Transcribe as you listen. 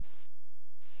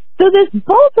So this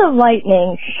bolt of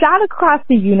lightning shot across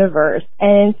the universe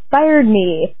and inspired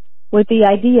me with the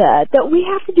idea that we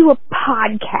have to do a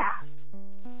podcast.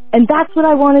 And that's what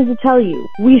I wanted to tell you.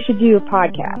 We should do a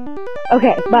podcast.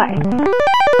 Okay, bye.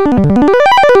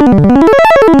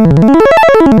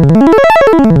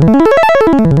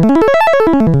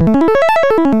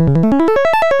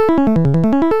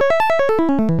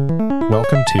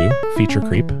 Welcome to Feature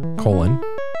Creep, :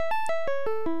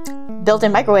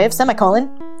 built-in microwave,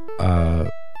 semicolon.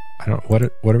 I don't, what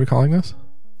are we calling this?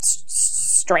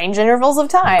 Strange intervals of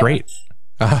time. Great.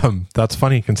 That's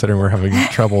funny considering we're having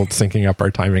trouble syncing up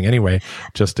our timing anyway,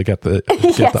 just to get the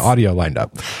the audio lined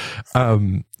up.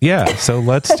 So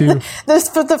let's do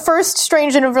the first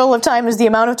strange interval of time is the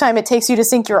amount of time it takes you to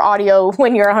sync your audio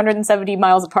when you're 170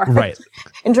 miles apart. Right.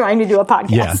 And trying to do a podcast.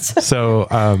 Yeah. So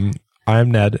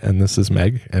I'm Ned and this is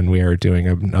Meg, and we are doing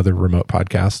another remote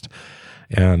podcast.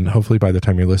 And hopefully by the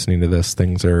time you're listening to this,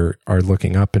 things are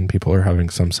looking up and people are having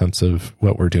some sense of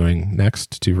what we're doing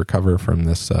next to recover from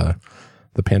this the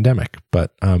pandemic.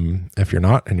 But if you're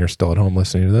not and you're still at home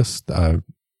listening to this,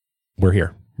 we're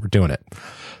here. We're doing it.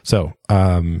 So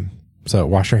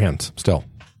wash your hands still,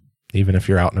 even if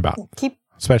you're out and about.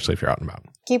 Especially if you're out and about.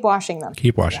 Keep washing them.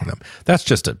 Keep washing them. That's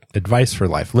just advice for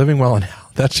life. Living well in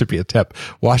hell. That should be a tip.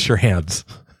 Wash your hands.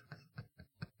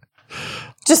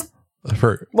 Just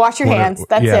wash your hands.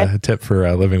 That's it. Yeah, a tip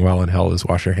for living well in hell is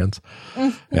wash your hands.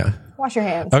 Mm-hmm. Yeah. Wash your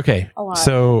hands. Okay.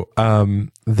 So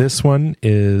this one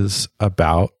is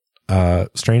about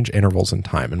strange intervals in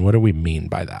time. And what do we mean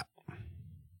by that?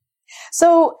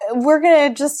 So we're going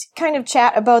to just kind of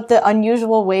chat about the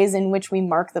unusual ways in which we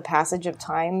mark the passage of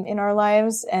time in our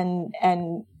lives, and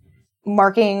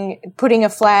putting a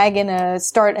flag in a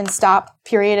start and stop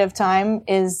period of time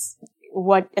is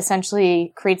what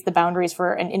essentially creates the boundaries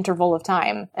for an interval of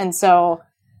time. And so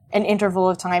an interval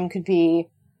of time could be,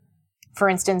 for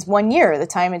instance, 1 year, the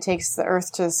time it takes the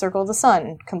Earth to circle the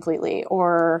sun completely,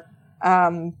 or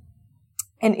an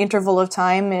interval of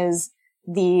time is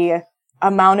the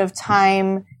amount of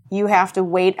time you have to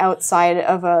wait outside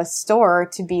of a store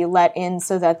to be let in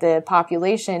so that the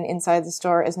population inside the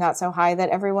store is not so high that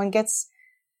everyone gets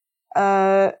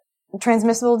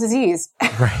transmissible disease.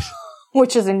 Right.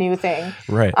 Which is a new thing.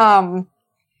 Right.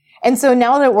 And so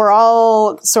now that we're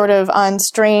all sort of on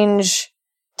strange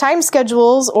time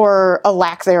schedules, or a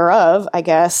lack thereof, I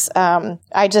guess,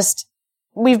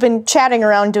 we've been chatting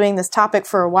around doing this topic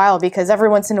for a while because every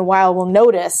once in a while we'll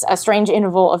notice a strange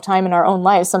interval of time in our own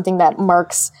lives, something that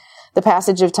marks the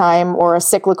passage of time or a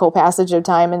cyclical passage of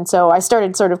time. And so I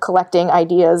started sort of collecting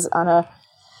ideas on a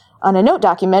note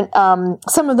document.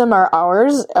 Some of them are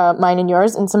ours, mine and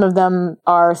yours, and some of them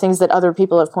are things that other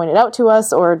people have pointed out to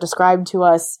us or described to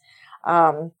us.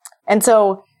 And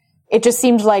so it just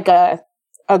seemed like a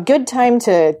good time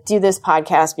to do this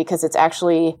podcast because it's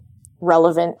actually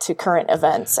relevant to current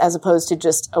events as opposed to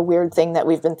just a weird thing that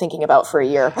we've been thinking about for a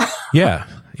year. Yeah.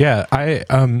 I,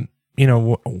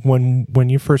 when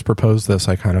you first proposed this,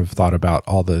 I kind of thought about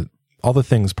all the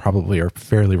things probably are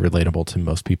fairly relatable to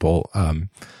most people.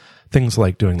 Things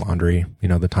like doing laundry,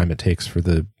 the time it takes for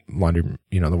the laundry,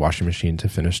 the washing machine to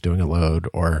finish doing a load,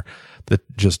 or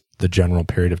the general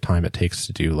period of time it takes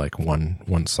to do like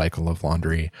one cycle of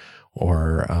laundry,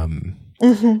 or,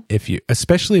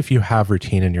 especially if you have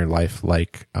routine in your life,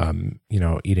 like,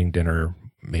 eating dinner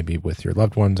maybe with your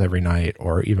loved ones every night,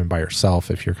 or even by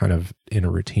yourself, if you're kind of in a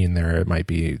routine there, it might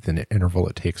be the interval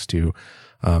it takes to,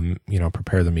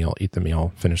 prepare the meal, eat the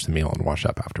meal, finish the meal, and wash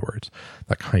up afterwards.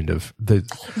 That kind of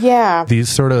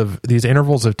these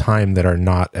intervals of time that are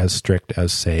not as strict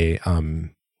as, say,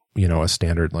 a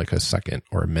standard like a second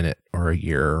or a minute or a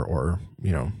year or,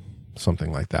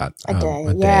 something like that. A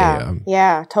day.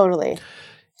 Yeah, totally.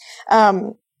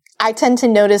 I tend to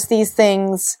notice these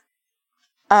things.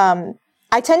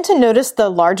 I tend to notice the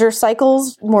larger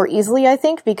cycles more easily, I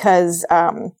think, because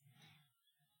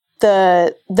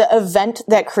the event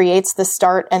that creates the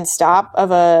start and stop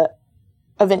of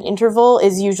an interval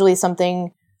is usually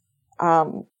something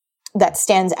that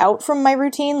stands out from my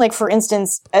routine. Like, for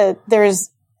instance,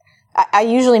 I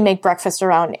usually make breakfast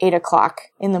around 8:00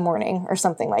 in the morning or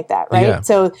something like that, right? Yeah.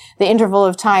 So the interval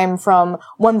of time from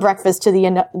one breakfast to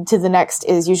the next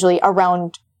is usually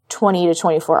around 20 to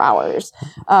 24 hours,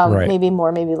 right. Maybe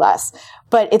more, maybe less.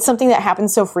 But it's something that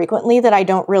happens so frequently that I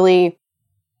don't really,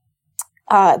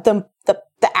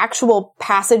 the actual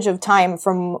passage of time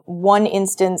from one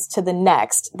instance to the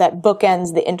next that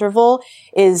bookends the interval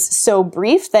is so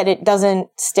brief that it doesn't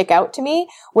stick out to me.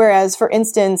 Whereas, for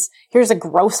instance, here's a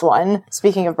gross one.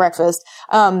 Speaking of breakfast,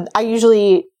 I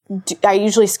usually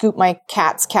scoop my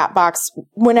cat's cat box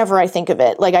whenever I think of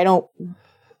it. Like, I don't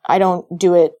I don't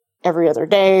do it every other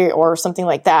day or something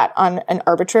like that on an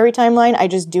arbitrary timeline. I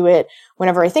just do it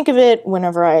whenever I think of it,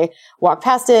 whenever I walk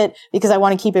past it, because I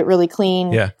want to keep it really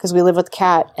clean. Yeah. Because we live with a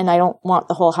cat and I don't want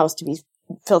the whole house to be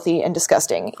filthy and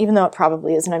disgusting, even though it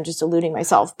probably is, and I'm just deluding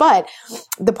myself. But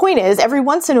the point is, every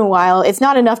once in a while, it's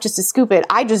not enough just to scoop it.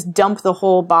 I just dump the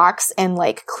whole box and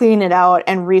like clean it out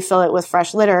and refill it with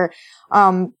fresh litter.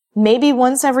 Maybe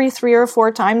once every 3 or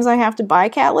 4 times I have to buy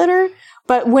cat litter.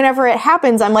 But whenever it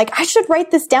happens, I'm like, I should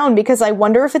write this down because I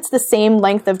wonder if it's the same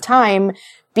length of time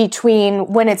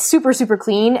between when it's super, super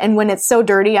clean and when it's so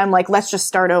dirty. I'm like, let's just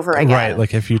start over again. Right.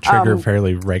 Like if you trigger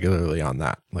fairly regularly on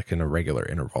that, like in a regular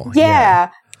interval. Yeah.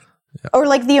 Or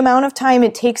like the amount of time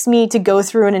it takes me to go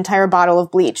through an entire bottle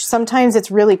of bleach. Sometimes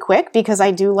it's really quick because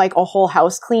I do like a whole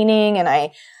house cleaning and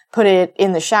I put it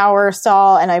in the shower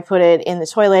stall and I put it in the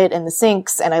toilet and the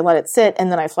sinks and I let it sit and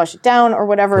then I flush it down or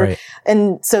whatever. Right.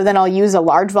 And so then I'll use a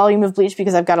large volume of bleach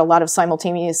because I've got a lot of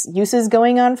simultaneous uses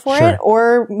going on for it.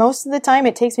 Or most of the time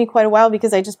it takes me quite a while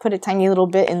because I just put a tiny little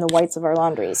bit in the whites of our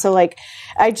laundry. So like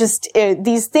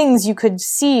these things, you could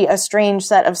see a strange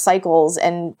set of cycles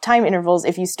and time intervals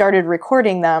if you started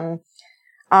recording them.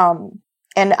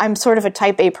 And I'm sort of a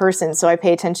type A person, so I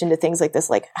pay attention to things like this.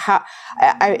 Like,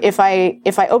 if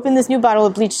I open this new bottle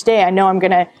of bleach today, I know I'm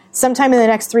gonna, sometime in the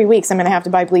next 3 weeks, I'm gonna have to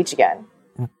buy bleach again.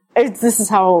 This is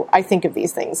how I think of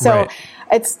these things. So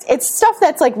it's stuff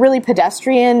that's like really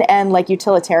pedestrian and like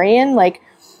utilitarian. Like,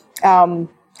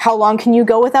 how long can you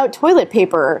go without toilet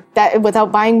paper?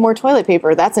 Without buying more toilet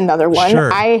paper? That's another one.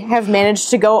 Sure. I have managed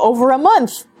to go over a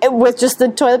month with just the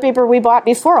toilet paper we bought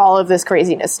before all of this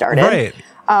craziness started. Right.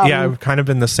 Yeah, I've kind of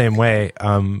been the same way.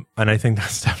 And I think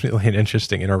that's definitely an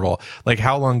interesting interval. Like,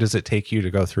 how long does it take you to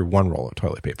go through one roll of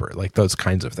toilet paper? Like those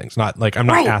kinds of things. Not like, I'm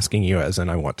not asking you as in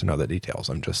I want to know the details.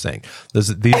 I'm just saying this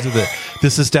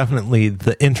is definitely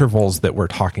the intervals that we're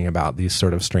talking about, these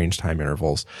sort of strange time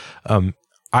intervals.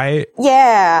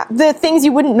 The things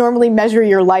you wouldn't normally measure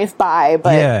your life by,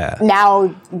 but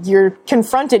now you're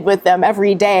confronted with them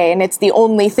every day, and it's the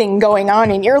only thing going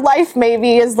on in your life.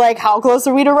 Maybe is like, how close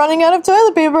are we to running out of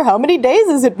toilet paper? How many days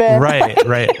has it been? Right,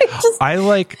 right. I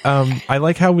like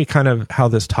how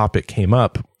this topic came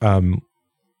up.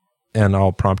 And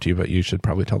I'll prompt you, but you should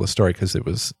probably tell the story because it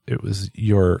was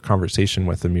your conversation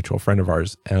with a mutual friend of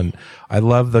ours. And I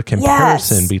love the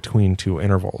comparison between 2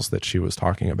 intervals that she was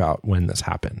talking about when this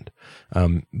happened.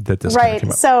 That this kind of came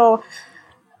up. So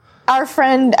our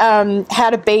friend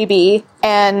had a baby,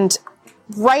 and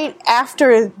right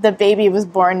after the baby was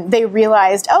born, they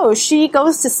realized, oh, she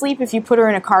goes to sleep if you put her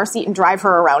in a car seat and drive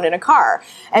her around in a car.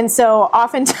 And so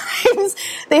oftentimes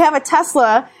they have a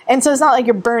Tesla, and so it's not like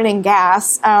you're burning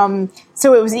gas.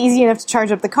 So it was easy enough to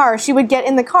charge up the car. She would get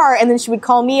in the car, and then she would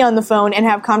call me on the phone and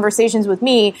have conversations with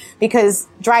me, because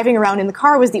driving around in the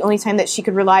car was the only time that she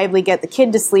could reliably get the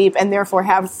kid to sleep and therefore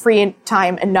have free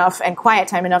time enough and quiet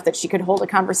time enough that she could hold a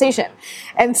conversation.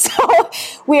 And so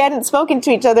we hadn't spoken to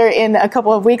each other in a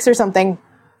couple of weeks or something.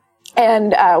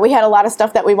 And we had a lot of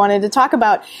stuff that we wanted to talk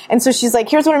about. And so she's like,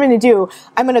 here's what I'm going to do.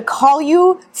 I'm going to call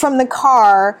you from the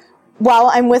car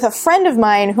while I'm with a friend of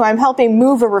mine who I'm helping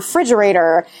move a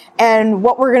refrigerator. And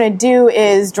what we're going to do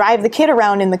is drive the kid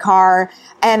around in the car,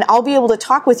 and I'll be able to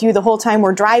talk with you the whole time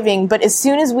we're driving. But as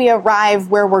soon as we arrive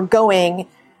where we're going,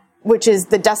 which is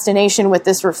the destination with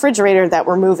this refrigerator that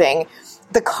we're moving,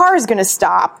 the car is going to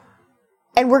stop,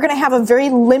 and we're going to have a very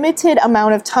limited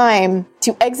amount of time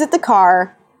to exit the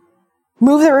car,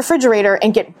 move the refrigerator,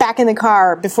 and get back in the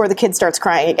car before the kid starts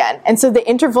crying again. And so the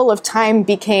interval of time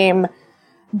became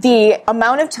the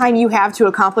amount of time you have to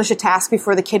accomplish a task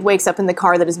before the kid wakes up in the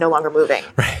car that is no longer moving.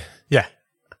 Right. Yeah.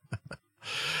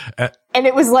 And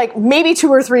it was like maybe 2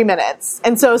 or 3 minutes.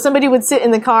 And so somebody would sit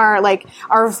in the car, like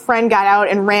our friend got out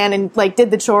and ran and like did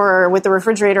the chore with the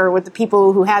refrigerator with the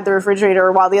people who had the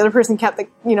refrigerator, while the other person kept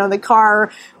the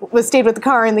car, stayed with the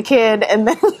car and the kid. And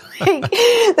then like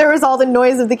there was all the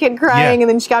noise of the kid crying, and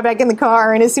then she got back in the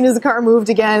car. And as soon as the car moved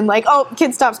again, like, oh,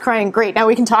 kid stops crying. Great. Now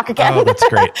we can talk again. Oh, that's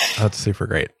great. That's super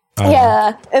great.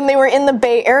 Yeah. And they were in the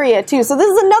Bay Area too. So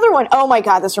this is another one. Oh my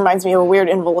God. This reminds me of a weird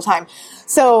interval of time.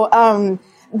 So,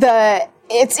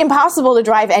 it's impossible to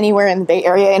drive anywhere in the Bay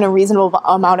Area in a reasonable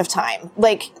amount of time.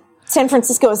 Like, San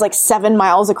Francisco is like 7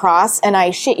 miles across, and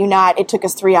I shit you not, it took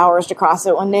us 3 hours to cross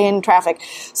it one day in traffic.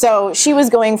 So she was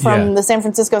going from the San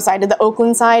Francisco side to the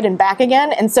Oakland side and back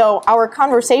again. And so our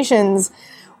conversations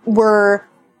were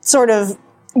sort of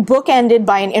bookended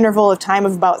by an interval of time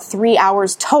of about 3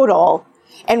 hours total.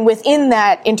 And within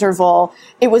that interval,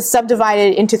 it was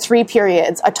subdivided into 3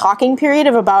 periods: a talking period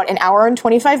of about an hour and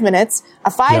 25 minutes, a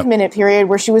 5-minute period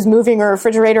where she was moving her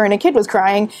refrigerator and a kid was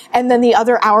crying, and then the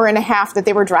other hour and a half that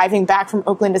they were driving back from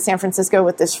Oakland to San Francisco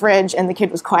with this fridge and the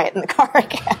kid was quiet in the car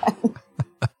again.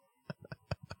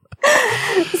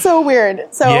 So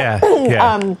weird. So,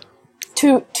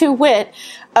 to wit,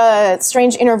 a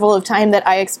strange interval of time that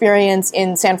I experience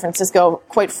in San Francisco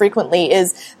quite frequently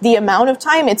is the amount of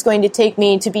time it's going to take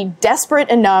me to be desperate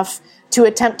enough to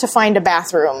attempt to find a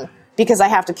bathroom because I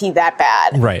have to pee that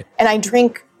bad. Right. And I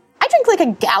drink like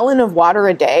a gallon of water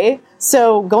a day.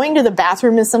 So going to the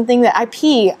bathroom is something that I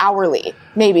pee hourly,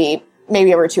 maybe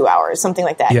over 2 hours, something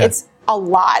like that. Yeah. It's a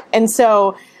lot. And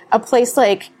so a place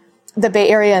like the Bay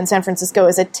Area in San Francisco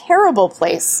is a terrible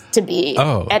place to be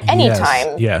at any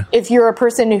time. Yeah. If you're a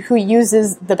person who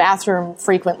uses the bathroom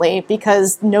frequently,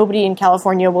 because nobody in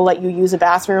California will let you use a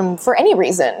bathroom for any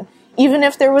reason. Even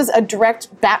if there was a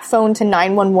direct bat phone to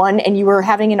 911 and you were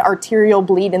having an arterial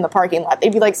bleed in the parking lot,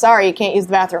 they'd be like, sorry, you can't use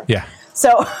the bathroom. Yeah.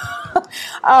 So,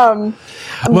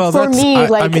 for me,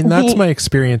 that's my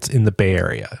experience in the Bay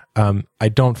Area. I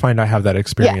don't find I have that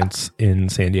experience in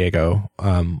San Diego,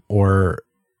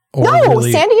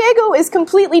 really, San Diego is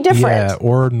completely different. Yeah,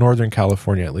 or Northern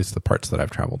California, at least the parts that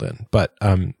I've traveled in. But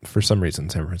for some reason,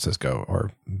 San Francisco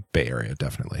or Bay Area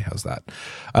definitely has that.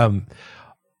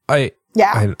 I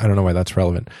don't know why that's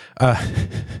relevant.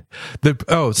 But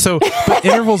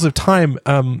intervals of time.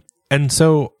 And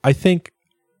so I think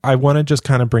I want to just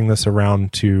kind of bring this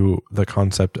around to the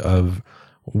concept of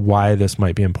why this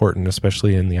might be important,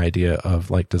 especially in the idea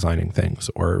of like designing things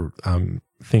or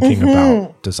thinking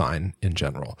about design in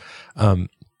general.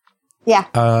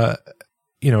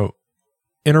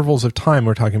 Intervals of time,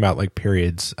 we're talking about like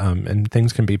periods, and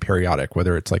things can be periodic,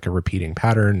 whether it's like a repeating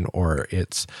pattern or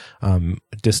it's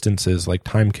distances, like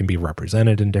time can be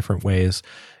represented in different ways.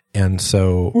 And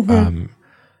so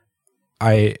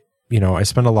I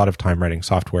spend a lot of time writing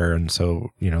software. And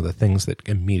so, the things that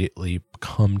immediately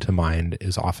come to mind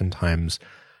is oftentimes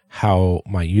how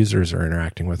my users are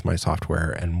interacting with my software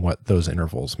and what those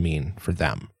intervals mean for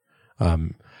them.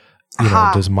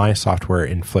 Does my software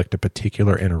inflict a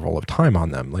particular interval of time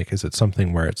on them? Like, is it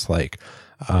something where it's like,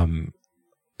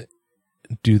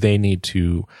 do they need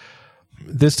to,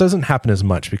 this doesn't happen as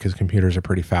much because computers are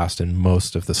pretty fast and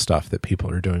most of the stuff that people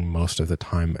are doing most of the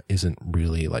time isn't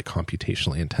really like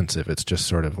computationally intensive. It's just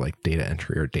sort of like data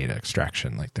entry or data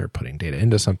extraction. Like they're putting data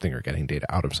into something or getting data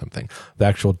out of something. The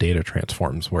actual data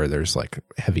transforms where there's like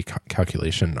heavy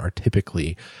calculation are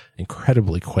typically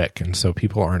incredibly quick. And so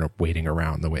people aren't waiting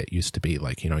around the way it used to be.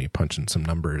 Like, you punch in some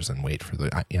numbers and wait for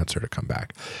the answer to come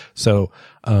back. So,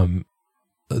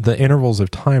 the intervals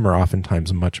of time are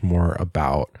oftentimes much more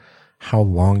about how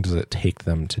long does it take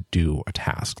them to do a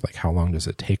task? Like, how long does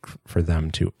it take for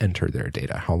them to enter their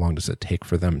data? How long does it take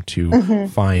for them to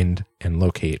find and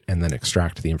locate and then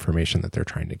extract the information that they're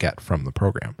trying to get from the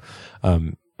program,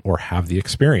 or have the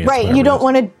experience? Right. You don't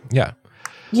want to.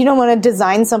 You don't want to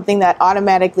design something that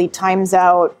automatically times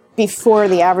out before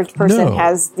the average person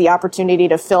has the opportunity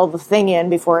to fill the thing in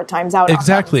before it times out.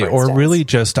 Exactly. Or really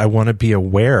just, I want to be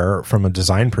aware from a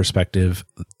design perspective,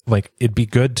 like it'd be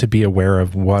good to be aware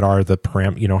of what are the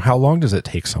how long does it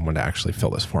take someone to actually fill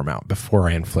this form out before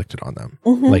I inflict it on them?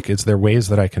 Like, is there ways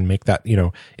that I can make that,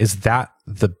 is that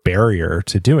the barrier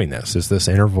to doing this? Is this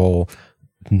interval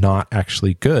not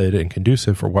actually good and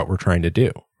conducive for what we're trying to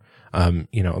do? Right.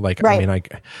 I mean,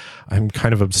 I'm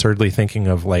kind of absurdly thinking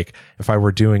of like, if I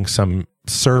were doing some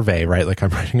survey, right? Like I'm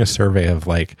writing a survey of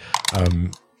like,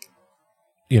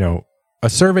 a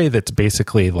survey that's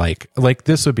basically like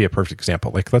this would be a perfect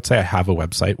example. Like, let's say I have a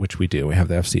website, which we do. We have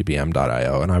the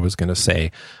fcbm.io, and I was going to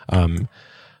say,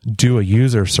 do a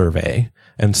user survey.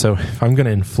 And so if I'm going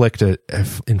to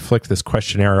inflict this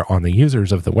questionnaire on the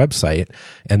users of the website,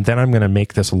 and then I'm going to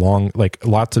make this long, like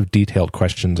lots of detailed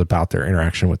questions about their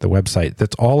interaction with the website,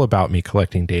 that's all about me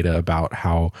collecting data about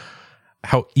how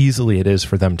easily it is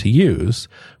for them to use.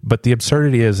 But the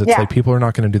absurdity is it's like people are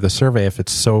not going to do the survey if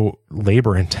it's so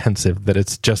labor intensive that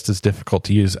it's just as difficult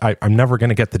to use. I'm never going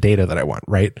to get the data that I want,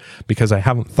 right? Because I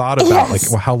haven't thought about like,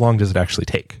 well, how long does it actually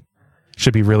take?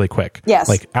 Should be really quick. Yes.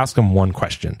 Like ask them one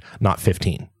question, not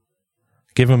 15.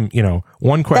 Give them,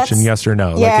 one question, yes or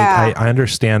no. Yeah. Like I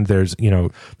understand there's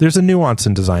a nuance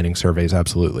in designing surveys,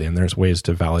 absolutely. And there's ways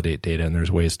to validate data and there's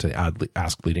ways to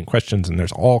ask leading questions. And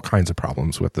there's all kinds of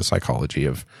problems with the psychology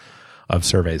of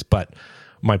surveys. But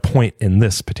my point in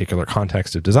this particular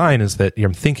context of design is that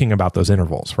you're thinking about those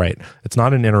intervals, right? It's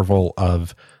not an interval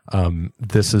of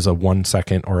this is a 1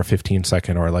 second or a 15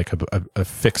 second or like a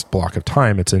fixed block of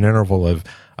time. It's an interval of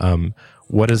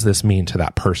what does this mean to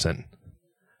that person?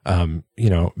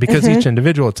 Because each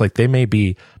individual, it's like they may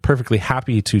be perfectly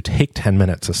happy to take 10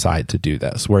 minutes aside to do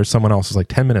this, whereas someone else is like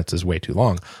 10 minutes is way too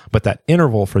long. But that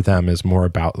interval for them is more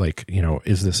about like,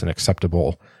 is this an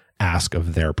acceptable ask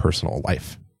of their personal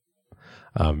life?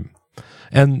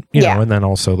 And then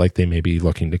also like they may be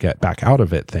looking to get back out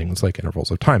of it, things like intervals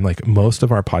of time. Like most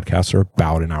of our podcasts are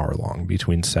about an hour long,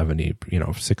 between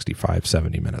 65,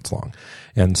 70 minutes long.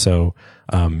 And so,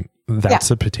 that's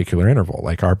a particular interval.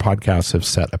 Like our podcasts have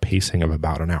set a pacing of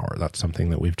about an hour. That's something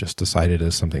that we've just decided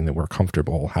is something that we're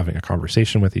comfortable having a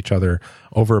conversation with each other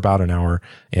over about an hour.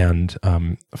 And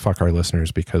fuck our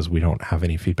listeners because we don't have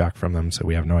any feedback from them. So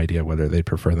we have no idea whether they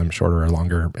prefer them shorter or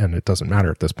longer. And it doesn't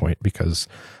matter at this point because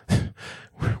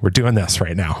we're doing this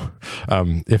right now.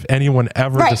 If anyone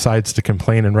ever decides to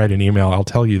complain and write an email, I'll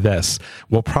tell you this.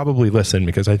 We'll probably listen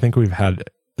because I think we've had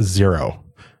 0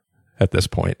 at this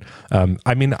point.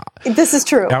 This is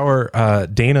true. Our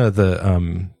Dana,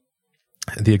 the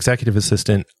executive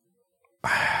assistant,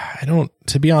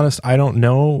 to be honest, I don't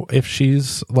know if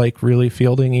she's like really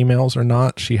fielding emails or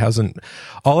not. She hasn't.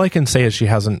 All I can say is she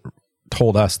hasn't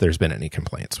told us there's been any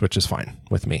complaints, which is fine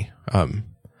with me.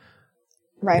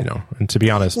 Right. And to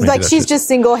be honest, it's like she's just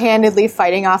single-handedly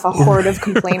fighting off a horde of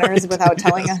complainers without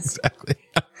telling us. Exactly.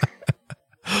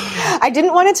 I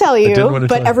didn't want to tell you,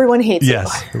 but everyone hates you.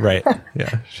 Yes, right.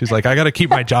 Yeah. She's like, I got to keep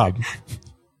my job.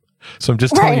 So I'm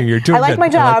just telling you, you're doing I like good. my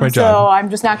job, so I'm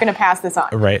just not going to pass this on.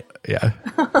 Right. Yeah.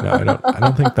 No, I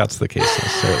don't think that's the case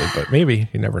necessarily, but maybe,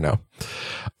 you never know.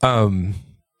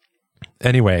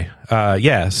 Anyway,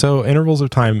 so intervals of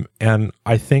time. And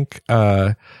I think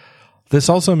this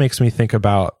also makes me think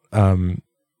about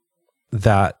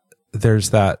that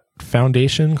there's that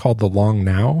foundation called the Long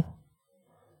Now.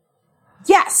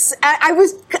 Yes,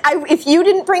 if you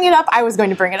didn't bring it up, I was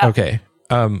going to bring it up. Okay.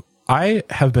 I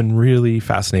have been really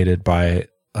fascinated by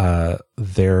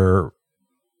their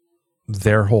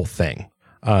whole thing.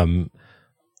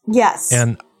 Yes.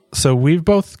 And so we've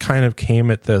both kind of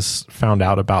found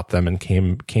out about them and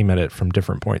came at it from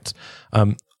different points.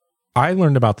 I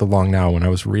learned about the Long Now when I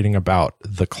was reading about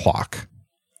the clock,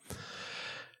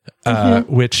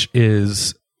 which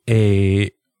is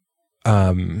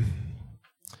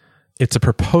it's a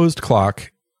proposed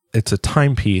clock. It's a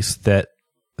timepiece that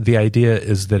the idea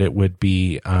is that it would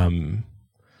be a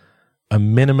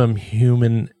minimum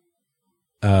human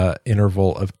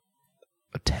interval of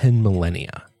 10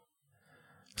 millennia.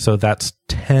 So that's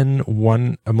a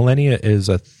millennia is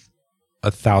a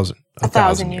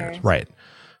thousand years. Right.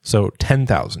 So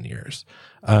 10,000 years.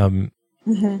 And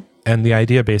the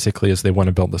idea basically is they want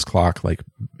to build this clock like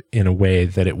in a way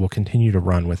that it will continue to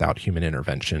run without human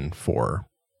intervention for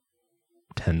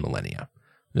 10 millennia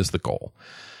is the goal.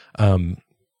 But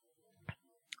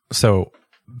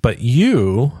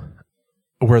you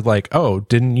were like, oh,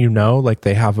 didn't you know, like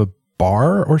they have a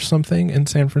bar or something in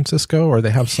San Francisco, or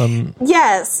they have some...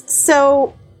 Yes.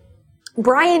 So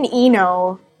Brian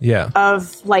Eno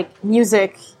of like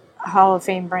Music Hall of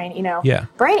Fame, Brian Eno. Yeah.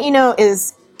 Brian Eno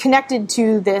is connected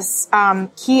to this.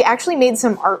 He actually made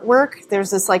some artwork.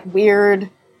 There's this like weird...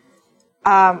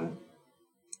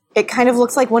 it kind of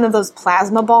looks like one of those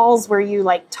plasma balls where you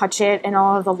like touch it and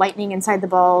all of the lightning inside the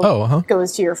ball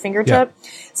goes to your fingertip. Yeah.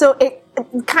 So it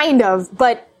kind of,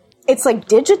 but it's like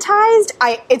digitized.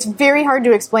 It's very hard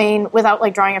to explain without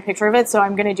like drawing a picture of it. So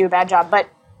I'm going to do a bad job, but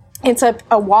it's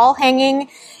a wall hanging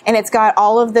and it's got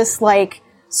all of this like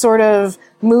sort of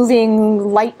moving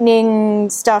lightning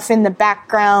stuff in the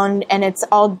background and it's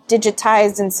all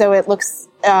digitized. And so it looks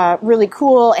really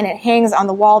cool and it hangs on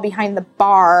the wall behind the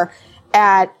bar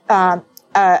at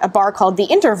a bar called the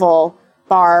Interval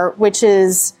Bar, which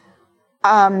is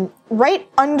right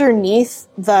underneath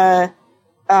the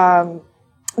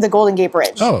Golden Gate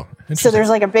Bridge. Oh, so there's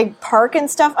like a big park and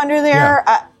stuff under there.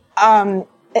 Yeah.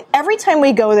 Every time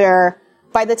we go there,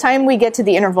 by the time we get to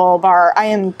the Interval Bar, I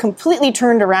am completely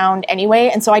turned around anyway,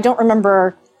 and so I don't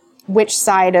remember which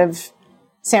side of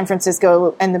San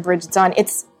Francisco and the bridge it's on.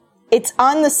 It's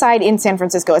on the side in San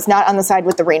Francisco. It's not on the side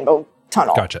with the Rainbow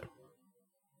Tunnel. Gotcha.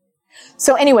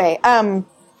 So anyway, a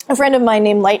friend of mine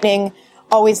named Lightning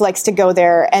always likes to go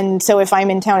there. And so if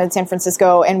I'm in town in San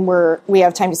Francisco and we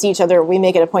have time to see each other, we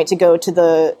make it a point to go to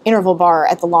the Interval Bar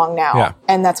at the Long Now. Yeah.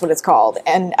 And that's what it's called.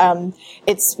 And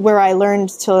it's where I learned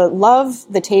to love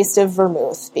the taste of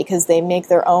vermouth because they make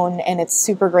their own and it's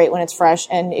super great when it's fresh.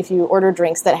 And if you order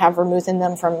drinks that have vermouth in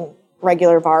them from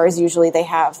regular bars. Usually they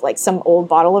have like some old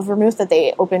bottle of vermouth that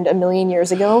they opened 1 million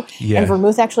years ago. Yeah. And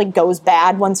vermouth actually goes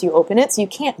bad once you open it. So you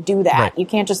can't do that. Right. You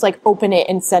can't just like open it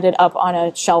and set it up on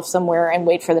a shelf somewhere and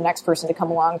wait for the next person to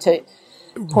come along to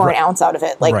pour an ounce out of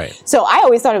it. Like, so I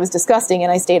always thought it was disgusting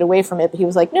and I stayed away from it, but he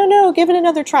was like, no, give it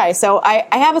another try. So I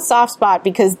have a soft spot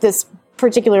because this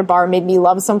particular bar made me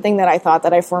love something that I thought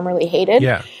that I formerly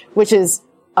hated, which is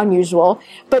unusual.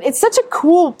 But it's such a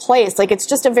cool place. Like, it's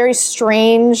just a very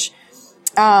strange,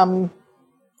 it's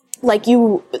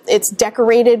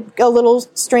decorated a little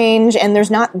strange and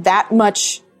there's not that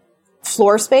much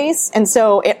floor space. And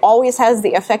so it always has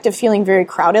the effect of feeling very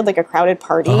crowded, like a crowded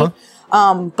party.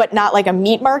 But not like a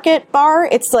meat market bar.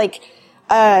 It's like,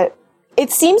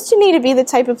 it seems to me to be the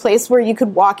type of place where you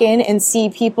could walk in and see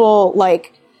people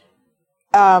like,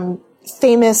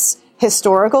 famous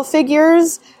historical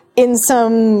figures in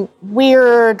some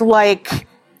weird, like,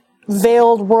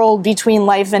 veiled world between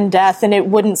life and death, and it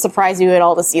wouldn't surprise you at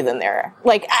all to see them there.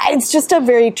 Like, it's just a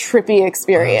very trippy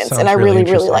experience, and I really,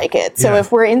 really like it. So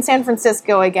if we're in San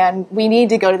Francisco again, we need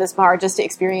to go to this bar just to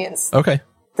experience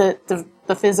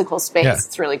the physical space.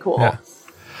 It's really cool.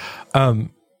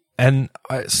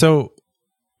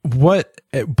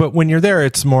 But when you're there,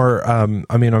 it's more, I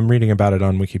mean, I'm reading about it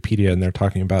on Wikipedia and they're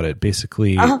talking about it.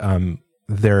 Basically,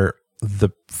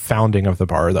 the founding of the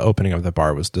bar, the opening of the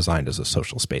bar was designed as a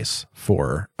social space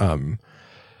for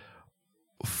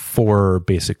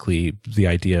basically the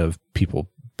idea of people,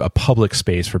 a public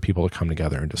space for people to come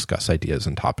together and discuss ideas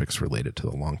and topics related to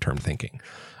the long-term thinking.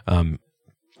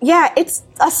 Yeah, it's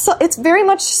very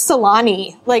much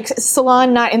salon-y. Like,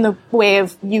 salon not in the way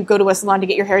of you go to a salon to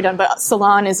get your hair done, but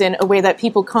salon is in a way that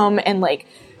people come and, like,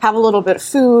 have a little bit of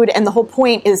food, and the whole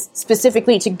point is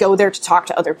specifically to go there to talk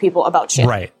to other people about shit.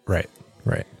 Right.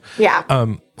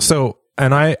 Yeah. So,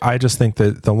 and I just think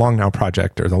that the Long Now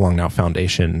Project or the Long Now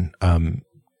Foundation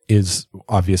is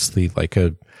obviously like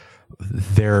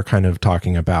they're kind of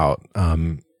talking about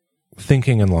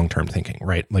thinking and long-term thinking,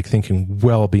 right? Like thinking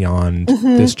well beyond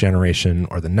this generation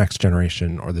or the next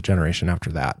generation or the generation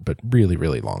after that, but really,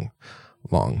 really long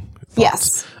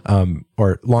thoughts.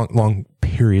 Or long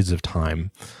periods of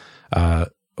time,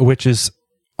 which is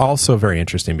also very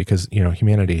interesting because, you know,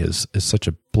 humanity is such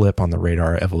a blip on the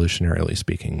radar, evolutionarily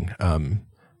speaking,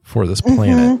 for this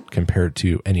planet compared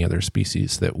to any other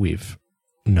species that we've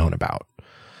known about.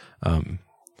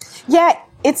 Yeah,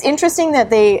 it's interesting that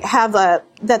they have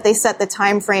that they set the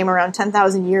time frame around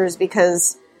 10,000 years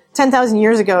because 10,000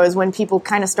 years ago is when people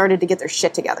kind of started to get their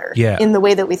shit together in the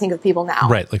way that we think of people now.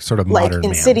 Right, like sort of like modern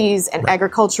in cities and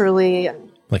agriculturally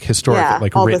and like historical,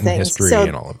 like written history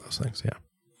and all of those things.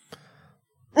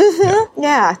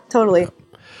 Yeah, totally.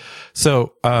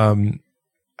 So,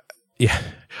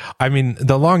 I mean,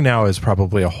 the Long Now is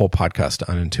probably a whole podcast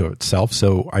unto itself.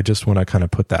 So I just want to kind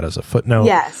of put that as a footnote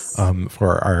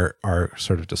for our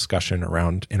sort of discussion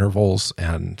around intervals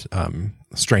and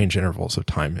strange intervals of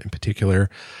time in particular.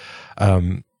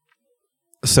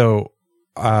 So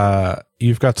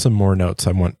you've got some more notes.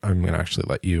 I'm going to actually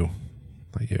let you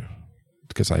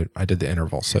because I did the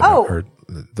interval. So or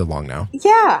the Long Now.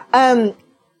 Yeah.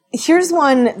 Here's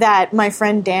one that my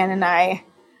friend Dan and I,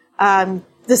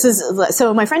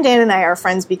 so my friend Dan and I are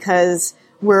friends because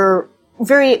we're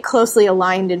very closely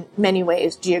aligned in many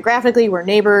ways. Geographically, we're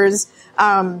neighbors.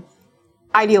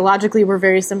 Ideologically, we're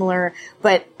very similar.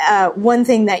 But one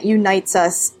thing that unites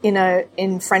us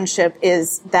in friendship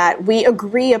is that we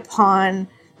agree upon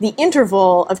the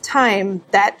interval of time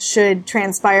that should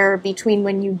transpire between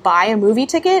when you buy a movie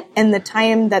ticket and the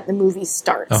time that the movie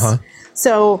starts.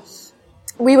 So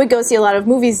we would go see a lot of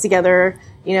movies together,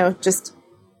 you know, just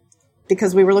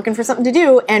because we were looking for something to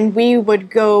do, and we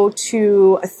would go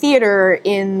to a theater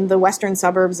in the western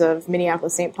suburbs of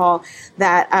Minneapolis, St. Paul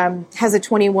that has a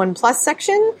 21 plus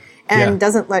section and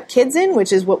doesn't let kids in,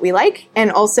 which is what we like,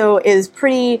 and also is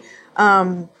pretty,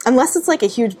 unless it's like a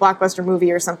huge blockbuster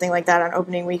movie or something like that on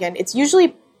opening weekend, it's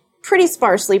usually pretty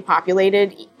sparsely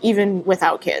populated, even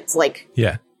without kids. Like,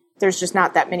 there's just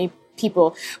not that many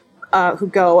people who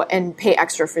go and pay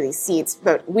extra for these seats,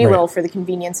 but we will for the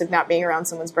convenience of not being around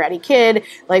someone's bratty kid.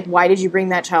 Like, why did you bring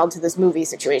that child to this movie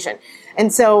situation?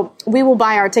 And so we will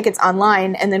buy our tickets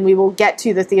online, and then we will get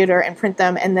to the theater and print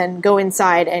them, and then go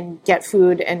inside and get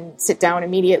food and sit down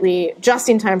immediately, just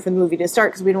in time for the movie to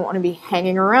start, because we don't want to be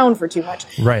hanging around for too much.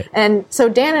 Right. And so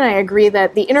Dan and I agree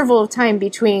that the interval of time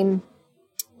between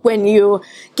when you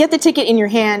get the ticket in your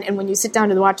hand and when you sit down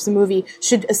to watch the movie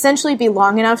should essentially be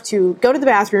long enough to go to the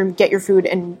bathroom, get your food,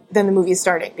 and then the movie is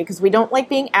starting. Because we don't like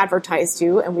being advertised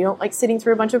to, and we don't like sitting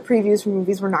through a bunch of previews for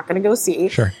movies we're not going to go see.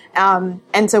 Sure.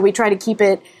 And so we try to keep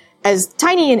it as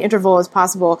tiny an interval as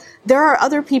possible. There are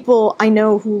other people I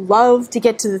know who love to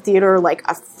get to the theater like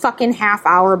a fucking half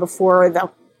hour before the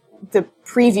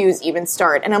previews even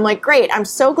start. And I'm like, great, I'm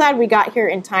so glad we got here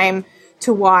in time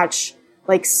to watch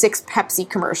like 6 Pepsi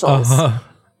commercials.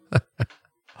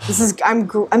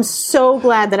 I'm so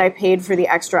glad that I paid for the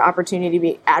extra opportunity to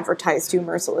be advertised to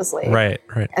mercilessly. Right.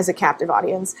 As a captive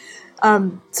audience.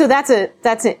 So that's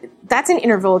an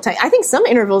interval of time. I think some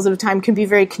intervals of time can be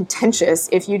very contentious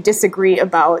if you disagree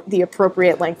about the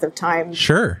appropriate length of time.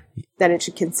 Sure. That it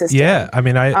should consist. Yeah. I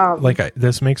mean,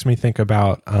 this makes me think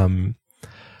about,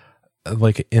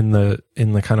 like in the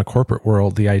kind of corporate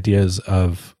world, the ideas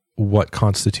of what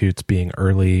constitutes being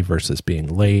early versus being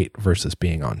late versus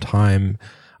being on time.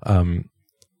 I'm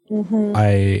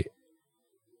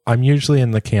usually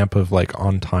in the camp of like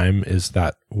on time is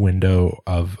that window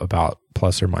of about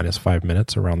plus or minus 5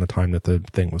 minutes around the time that the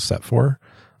thing was set for.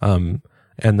 And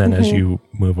then as you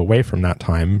move away from that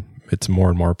time, it's more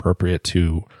and more appropriate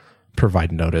to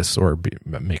provide notice or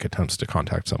make attempts to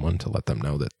contact someone to let them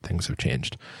know that things have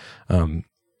changed.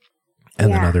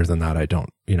 Then other than that, I don't,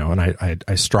 and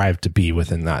I strive to be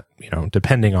within that,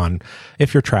 depending on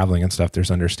if you're traveling and stuff, there's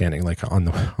understanding. Like on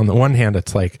the one hand,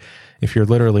 it's like, if you're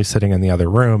literally sitting in the other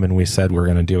room and we said we're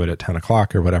going to do it at 10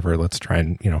 o'clock or whatever, let's try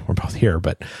and, we're both here.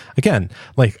 But again,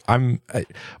 like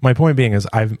my point being is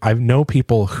I've know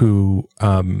people who,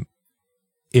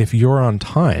 if you're on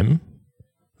time,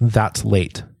 that's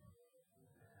late.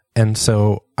 And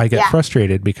so I get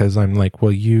frustrated because I'm like,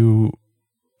 well, you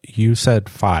said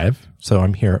 5, so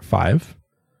I'm here at 5.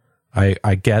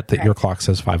 I get that your clock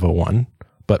says 5:01,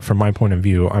 but from my point of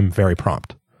view, I'm very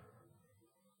prompt.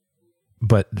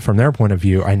 But from their point of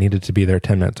view, I needed to be there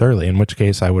 10 minutes early, in which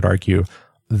case I would argue,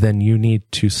 then you need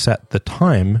to set the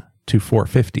time to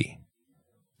 4:50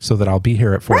 so that I'll be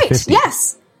here at 4:50. Right,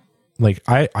 yes. Like,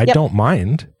 I don't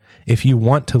mind if you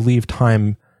want to leave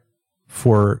time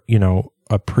for,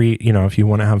 if you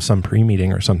want to have some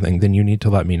pre-meeting or something, then you need to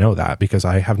let me know that, because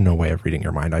I have no way of reading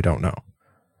your mind. I don't know.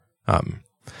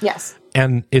 Yes.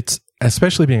 And it's,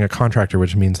 especially being a contractor,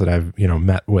 which means that I've,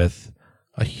 met with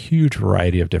a huge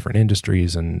variety of different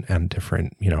industries and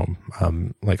different,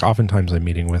 like oftentimes I'm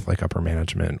meeting with like upper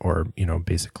management or,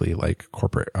 basically like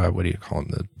corporate, what do you call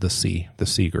them? The C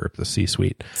group, the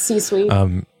C-suite. C-suite.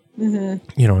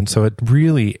 And so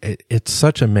it's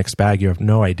such a mixed bag. You have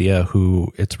no idea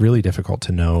it's really difficult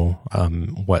to know,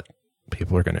 what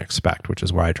people are going to expect, which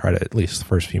is why I try to, at least the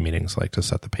first few meetings, like to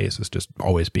set the pace is just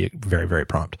always be very, very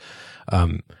prompt.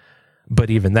 But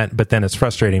then it's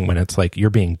frustrating when it's like, you're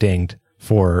being dinged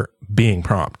for being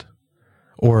prompt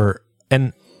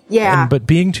but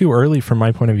being too early from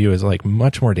my point of view is like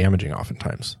much more damaging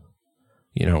oftentimes,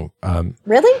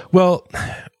 Really? Well,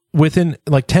 within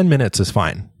like 10 minutes is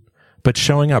fine. But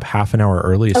showing up half an hour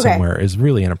early somewhere is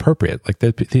really inappropriate. Like,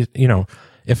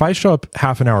 if I show up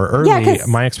half an hour early,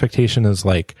 my expectation is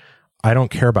like, I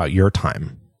don't care about your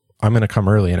time. I'm going to come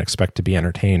early and expect to be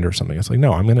entertained or something. It's like,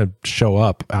 no, I'm going to show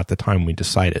up at the time we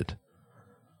decided.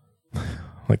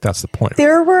 Like, that's the point.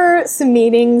 There were some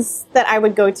meetings that I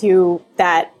would go to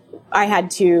that I had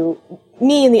to,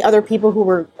 me and the other people who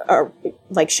were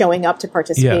like showing up to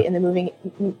participate in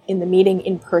the meeting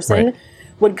in person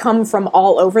would come from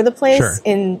all over the place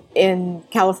in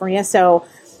California. So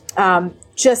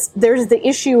there's the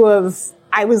issue of,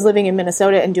 I was living in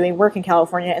Minnesota and doing work in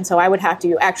California, and so I would have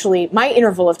to my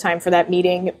interval of time for that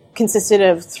meeting consisted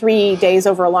of 3 days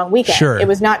over a long weekend. Sure. It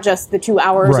was not just the 2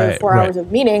 hours or 4 hours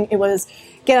of meeting. It was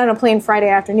get on a plane Friday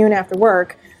afternoon after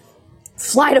work,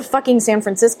 fly to fucking San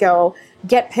Francisco,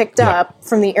 get picked up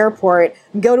from the airport,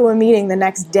 go to a meeting the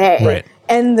next day,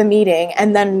 end the meeting,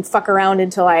 and then fuck around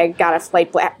until I got a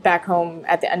flight back home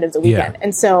at the end of the weekend.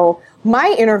 And so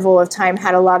my interval of time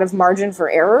had a lot of margin for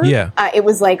error. It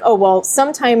was like, oh, well,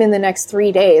 sometime in the next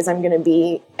 3 days, I'm going to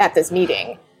be at this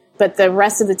meeting. But the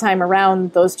rest of the time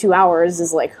around those 2 hours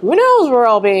is like, who knows where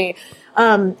I'll be.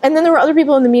 And then there were other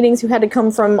people in the meetings who had to come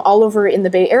from all over in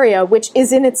the Bay Area, which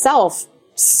is in itself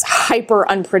hyper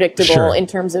unpredictable in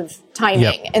terms of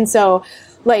timing. And so,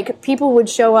 like, people would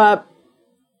show up,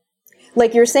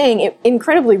 like you're saying,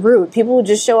 incredibly rude. People would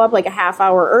just show up like a half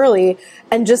hour early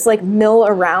and just like mill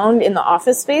around in the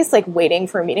office space, like waiting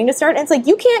for a meeting to start. And it's like,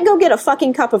 you can't go get a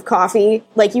fucking cup of coffee.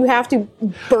 Like, you have to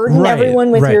burden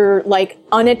everyone with your like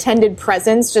unattended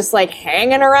presence, just like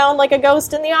hanging around like a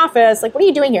ghost in the office. Like, what are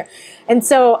you doing here? And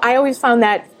so I always found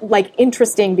that like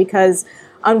interesting, because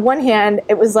on one hand,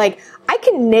 it was like, I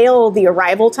can nail the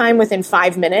arrival time within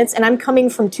 5 minutes, and I'm coming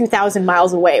from 2,000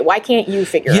 miles away. Why can't you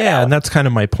figure it out? Yeah, and that's kind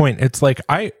of my point. It's like,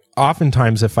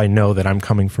 oftentimes, if I know that I'm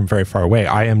coming from very far away,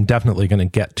 I am definitely going to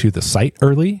get to the site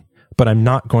early. but I'm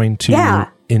not going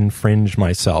to infringe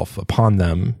myself upon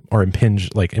them or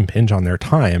impinge on their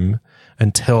time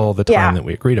until the time that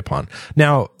we agreed upon.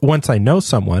 Now, once I know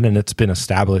someone and it's been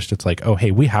established, it's like, oh,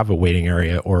 hey, we have a waiting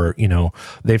area, or, you know,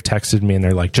 they've texted me and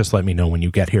they're like, just let me know when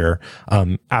you get here.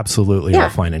 Absolutely, all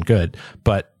fine and good.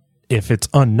 But if it's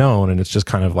unknown and it's just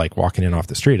kind of like walking in off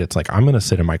the street, it's like, I'm going to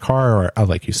sit in my car, or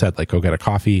like you said, like go get a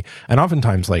coffee. And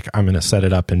oftentimes, like, I'm going to set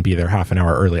it up and be there half an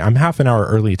hour early. I'm half an hour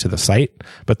early to the site,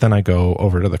 but then I go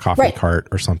over to the coffee cart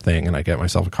or something and I get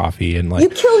myself a coffee, and like, you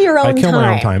kill your own time. I kill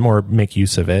my own time or make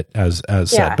use of it as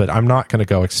said, but I'm not going to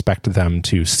go expect them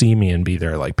to see me and be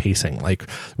there like pacing, like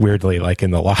weirdly, like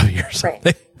in the lobby or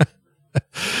something.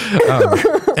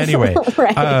 Anyway,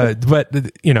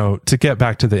 but you know, to get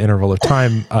back to the interval of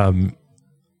time,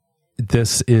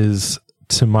 this is,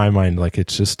 to my mind, like,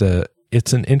 it's just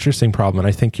it's an interesting problem. And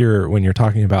I think when you're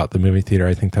talking about the movie theater,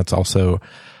 I think that's also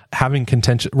having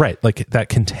contention, right? Like that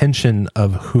contention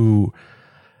of who,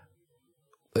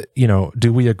 you know,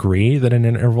 do we agree that an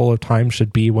interval of time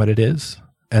should be what it is?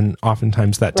 And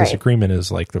oftentimes that disagreement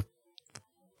is like the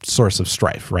source of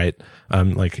strife, right?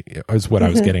 Like, is what I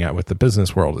was getting at with the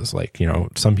business world, is like, you know,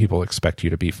 some people expect you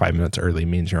to be 5 minutes early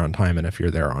means you're on time, and if you're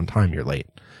there on time, you're late.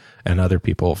 And other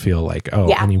people feel like,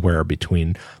 anywhere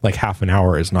between like half an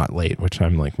hour is not late, which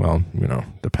I'm like, well, you know,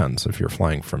 depends if you're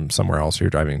flying from somewhere else or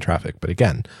you're driving in traffic. But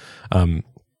again,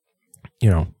 you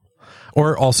know,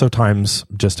 or also times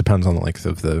just depends on the length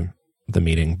of the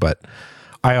meeting. But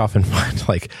I often find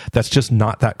like that's just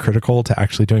not that critical to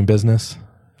actually doing business.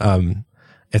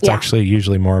 It's actually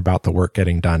usually more about the work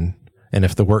getting done. And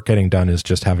if the work getting done is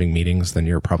just having meetings, then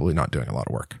you're probably not doing a lot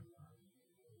of work.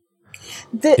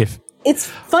 It's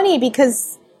funny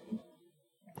because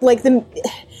like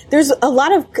there's a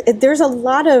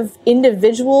lot of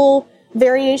individual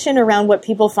variation around what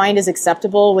people find is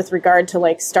acceptable with regard to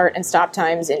like start and stop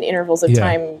times and intervals of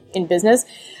time in business.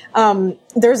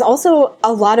 There's also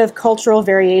a lot of cultural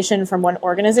variation from one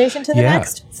organization to the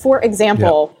next. For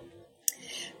example,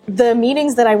 the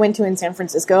meetings that I went to in San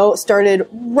Francisco started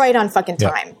right on fucking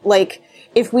time. Like,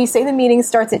 if we say the meeting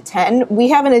starts at 10, we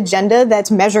have an agenda that's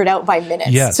measured out by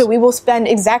minutes. Yes. So we will spend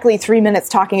exactly 3 minutes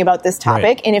talking about this topic.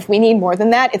 Right. And if we need more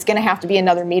than that, it's going to have to be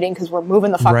another meeting because we're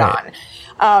moving the fuck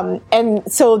on.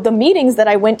 And so the meetings that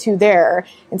I went to there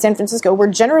in San Francisco were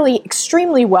generally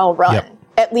extremely well run. Yep.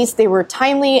 At least they were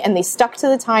timely and they stuck to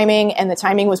the timing, and the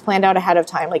timing was planned out ahead of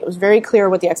time. Like, it was very clear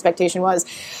what the expectation was.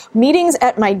 Meetings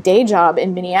at my day job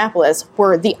in Minneapolis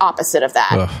were the opposite of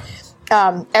that.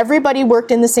 Everybody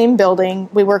worked in the same building.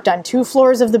 We worked on 2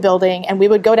 floors of the building, and we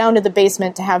would go down to the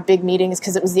basement to have big meetings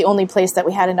because it was the only place that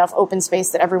we had enough open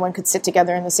space that everyone could sit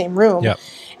together in the same room. Yep.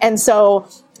 And so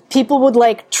people would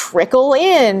like trickle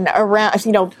in around,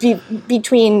 you know,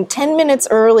 between 10 minutes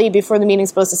early before the meeting's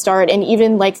supposed to start, and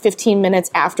even like 15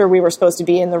 minutes after we were supposed to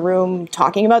be in the room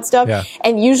talking about stuff. Yeah.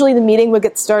 And usually the meeting would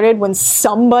get started when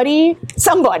somebody,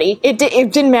 it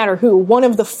didn't matter who, one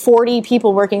of the 40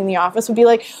 people working in the office would be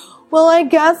like, well, I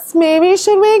guess maybe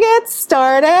should we get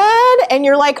started? And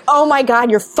you're like, oh my God,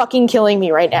 you're fucking killing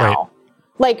me right now. Right.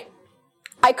 Like,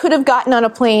 I could have gotten on a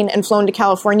plane and flown to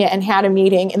California and had a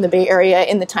meeting in the Bay Area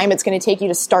in the time it's going to take you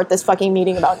to start this fucking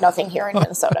meeting about nothing here in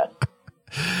Minnesota.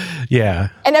 Yeah.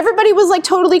 And everybody was like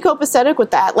totally copacetic with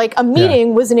that. Like, a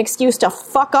meeting was an excuse to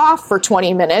fuck off for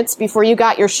 20 minutes before you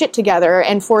got your shit together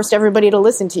and forced everybody to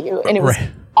listen to you. And it was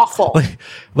awful.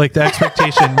 Like the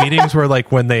expectation meetings were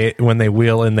like when they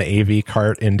wheel in the AV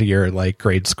cart into your like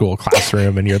grade school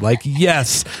classroom, and you're like,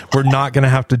 yes, we're not going to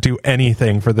have to do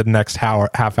anything for the next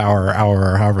half hour,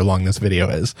 or however long this video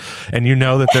is. And you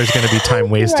know that there's going to be time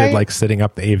wasted like setting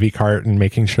up the AV cart and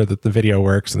making sure that the video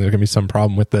works, and there's going to be some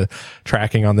problem with the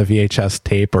tracking on the VHS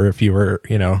tape, or if you were,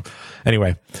 you know,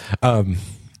 anyway.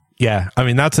 Yeah, I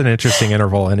mean, that's an interesting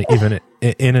interval, and even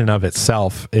in and of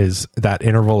itself is that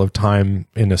interval of time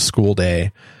in a school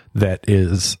day that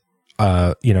is,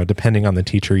 you know, depending on the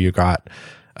teacher you got,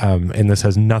 and this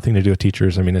has nothing to do with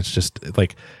teachers. I mean, it's just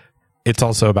like, it's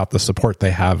also about the support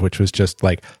they have, which was just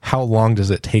like, how long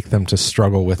does it take them to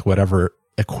struggle with whatever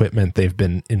equipment that's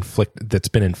been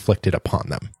inflicted upon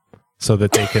them, so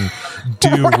that they can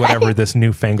do whatever this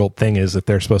newfangled thing is that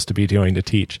they're supposed to be doing to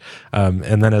teach.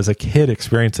 And then as a kid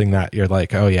experiencing that, you're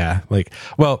like, oh yeah, like,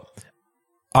 well,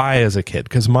 as a kid,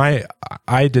 because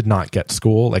I did not get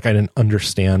school. Like, I didn't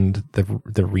understand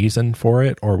the reason for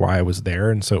it or why I was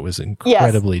there. And so it was an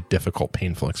incredibly difficult,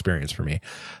 painful experience for me.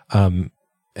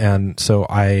 And so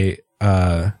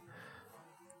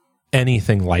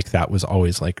anything like that was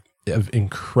always like of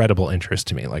incredible interest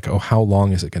to me. Like, oh, how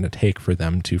long is it going to take for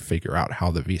them to figure out how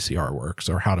the VCR works,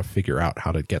 or how to figure out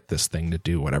how to get this thing to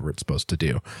do whatever it's supposed to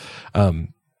do?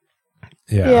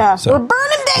 Yeah. So we're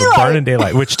burning daylight. burning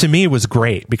daylight, which to me was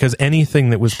great because anything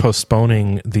that was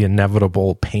postponing the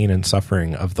inevitable pain and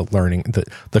suffering of the learning,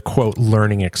 the quote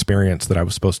learning experience that I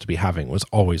was supposed to be having was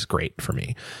always great for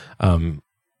me.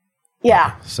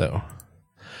 Yeah. So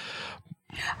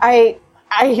I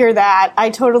hear that. I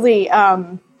totally,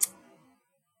 I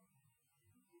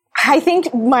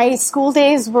think my school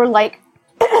days were like,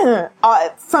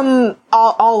 from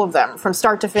all of them, from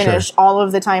start to finish, Sure. all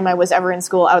of the time I was ever in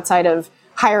school outside of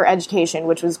higher education,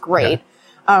 which was great.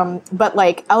 Yeah. But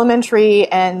like elementary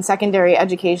and secondary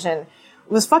education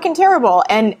was fucking terrible.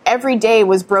 And every day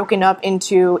was broken up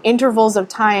into intervals of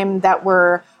time that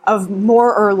were of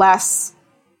more or less,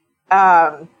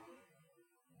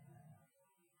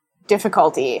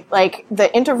 difficulty. Like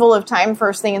the interval of time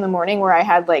first thing in the morning where I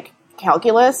had like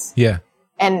calculus. yeah.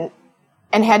 And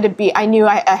had to be, I knew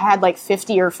I had like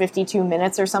 50 or 52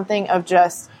 minutes or something of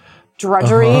just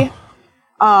drudgery.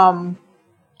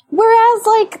 Whereas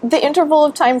like the interval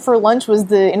of time for lunch was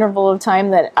the interval of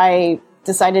time that I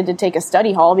decided to take a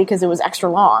study hall because it was extra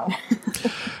long.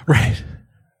 Right.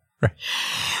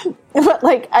 But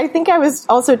like, I think I was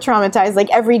also traumatized. Like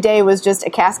every day was just a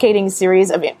cascading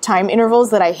series of time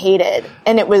intervals that I hated.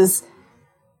 And it was,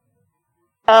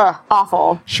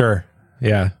 awful. Sure.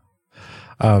 Yeah.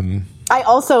 I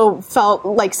also felt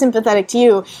like sympathetic to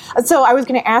you. So I was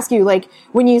going to ask you, like,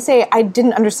 when you say I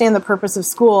didn't understand the purpose of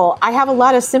school, I have a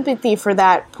lot of sympathy for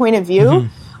that point of view,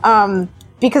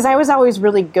 because I was always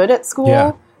really good at school.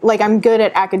 Yeah. Like, I'm good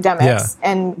at academics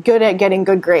and good at getting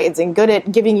good grades and good at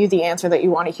giving you the answer that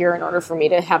you want to hear in order for me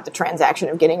to have the transaction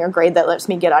of getting a grade that lets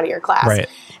me get out of your class. Right.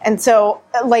 And so,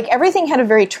 like, everything had a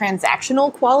very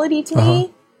transactional quality to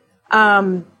me,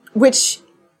 which,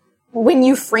 when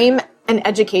you frame an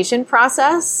education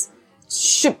process,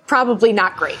 should probably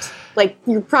not great. Like,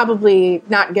 you're probably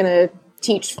not going to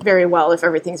teach very well if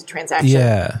everything's a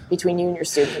transaction between you and your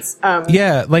students.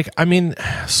 Like, I mean,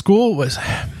 school was,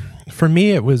 for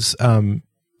me, it was,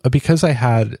 because I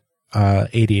had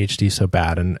ADHD so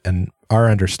bad and our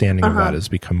understanding of that has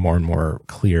become more and more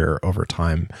clear over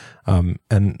time.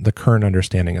 And the current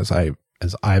understanding as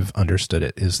I've understood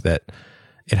it is that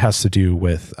it has to do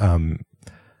with,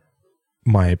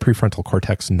 my prefrontal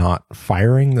cortex not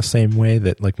firing the same way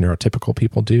that like neurotypical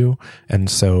people do. And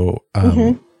so,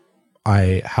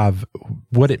 I have,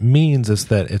 what it means is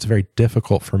that it's very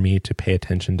difficult for me to pay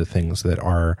attention to things that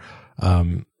are,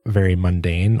 very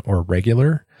mundane or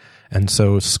regular. And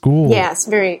so school is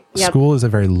a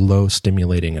very low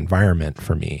stimulating environment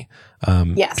for me.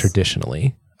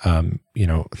 Traditionally,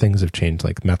 things have changed,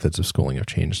 like methods of schooling have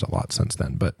changed a lot since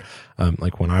then. But,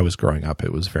 like when I was growing up,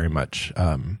 it was very much,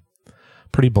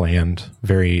 pretty bland,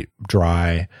 very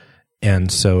dry. And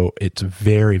so it's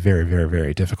very, very, very,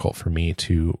 very difficult for me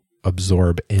to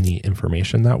absorb any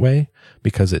information that way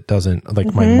because it doesn't,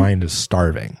 like my mind is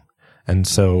starving. And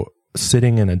so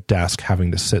sitting in a desk,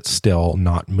 having to sit still,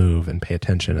 not move and pay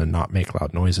attention and not make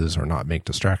loud noises or not make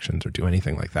distractions or do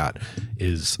anything like that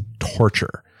is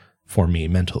torture for me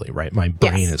mentally, right? My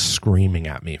brain is screaming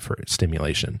at me for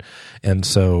stimulation. And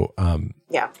so,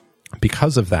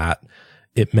 because of that,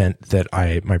 it meant that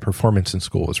my performance in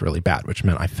school was really bad, which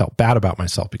meant I felt bad about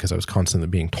myself because I was constantly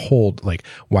being told, like,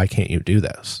 why can't you do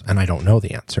this? And I don't know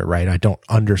the answer, right? I don't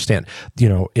understand.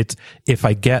 It's, if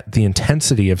I get the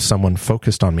intensity of someone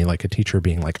focused on me, like a teacher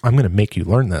being like, I'm going to make you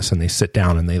learn this. And they sit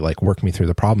down and they like work me through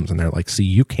the problems and they're like, see,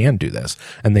 you can do this.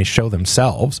 And they show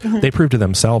themselves, they prove to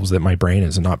themselves that my brain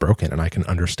is not broken and I can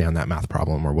understand that math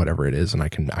problem or whatever it is. And I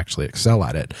can actually excel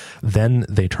at it. Then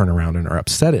they turn around and are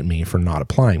upset at me for not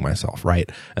applying myself, right?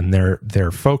 And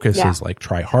their focus is like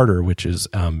try harder, which is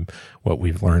what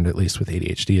we've learned, at least with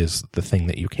ADHD, is the thing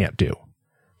that you can't do.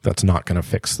 That's not going to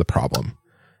fix the problem.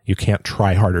 You can't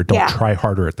try harder. Don't try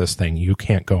harder at this thing. You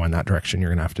can't go in that direction.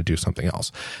 You're going to have to do something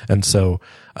else. And so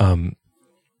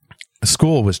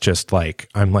school was just like,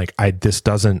 I'm like,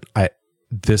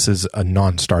 this is a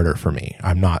non-starter for me.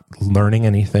 I'm not learning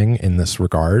anything in this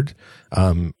regard.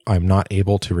 I'm not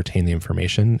able to retain the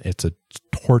information. It's a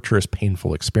torturous,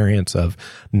 painful experience of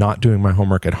not doing my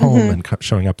homework at home and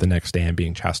showing up the next day and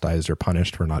being chastised or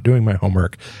punished for not doing my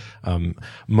homework.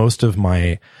 Most of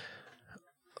my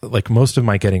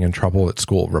getting in trouble at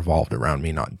school revolved around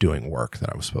me not doing work that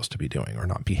I was supposed to be doing or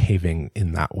not behaving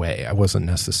in that way. I wasn't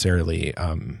necessarily,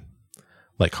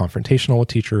 like confrontational with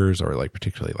teachers or like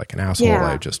particularly like an asshole. Yeah.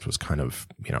 I just was kind of,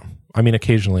 you know, I mean,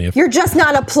 occasionally if You're just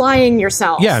not applying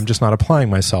yourself. yeah, I'm just not applying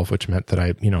myself, which meant that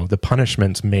I, you know, the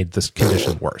punishments made this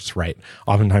condition worse, right?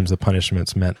 Oftentimes the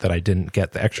punishments meant that I didn't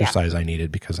get the exercise I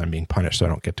needed because I'm being punished, so I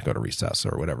don't get to go to recess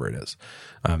or whatever it is.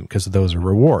 Because those are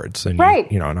rewards and, Right.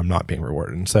 you know, and I'm not being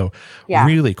rewarded. And so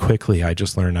really quickly, I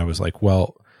just learned, I was like,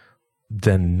 well,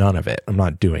 then none of it. I'm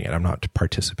not doing it. I'm not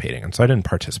participating. And so I didn't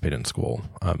participate in school.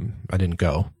 I didn't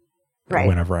go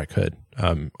whenever I could.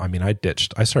 I mean,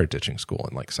 I started ditching school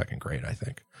in like second grade, I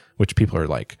think, which people are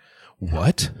like,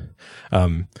 what?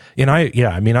 And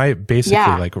I basically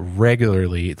like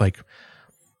regularly, like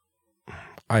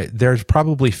there's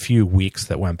probably few weeks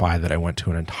that went by that I went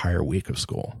to an entire week of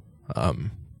school.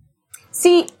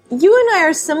 See, you and I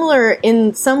are similar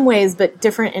in some ways, but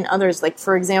different in others. Like,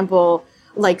 for example,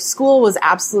 like school was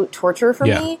absolute torture for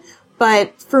me,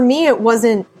 but for me, it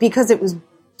wasn't because it was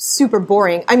super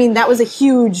boring. I mean, that was a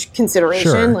huge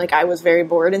consideration. Sure. Like, I was very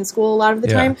bored in school a lot of the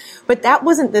time, but that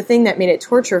wasn't the thing that made it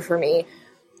torture for me.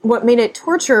 What made it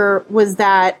torture was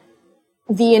that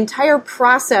the entire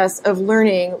process of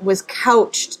learning was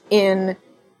couched in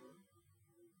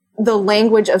the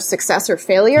language of success or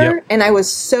failure. And I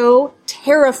was so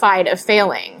terrified of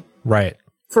failing. Right.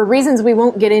 For reasons we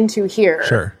won't get into here.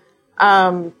 Sure.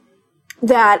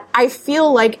 That I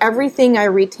feel like everything I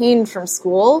retained from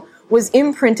school was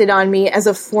imprinted on me as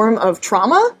a form of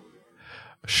trauma.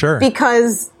 Sure.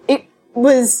 Because there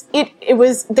was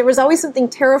always something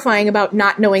terrifying about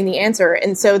not knowing the answer.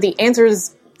 And so the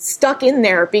answers stuck in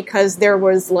there because there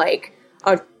was like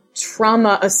a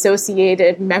trauma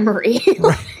associated memory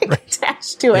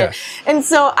attached to it. Yeah. And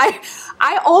so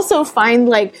I also find,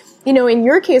 like, you know, in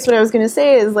your case, what I was going to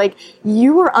say is, like,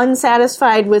 you were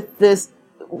unsatisfied with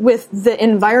the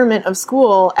environment of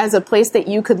school as a place that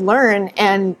you could learn,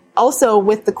 and also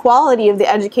with the quality of the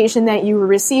education that you were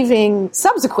receiving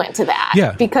subsequent to that.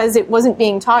 Yeah. Because it wasn't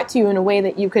being taught to you in a way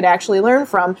that you could actually learn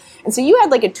from. And so you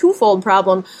had like a twofold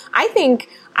problem. I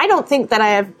don't think that I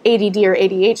have ADD or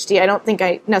ADHD. I don't think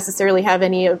I necessarily have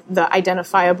any of the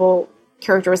identifiable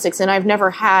characteristics, and I've never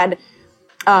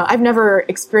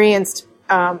experienced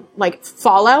like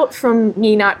fallout from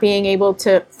me not being able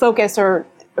to focus or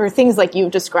things like you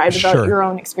described about your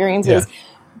own experiences. Yeah.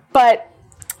 But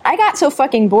I got so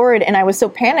fucking bored and I was so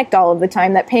panicked all of the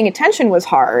time that paying attention was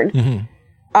hard.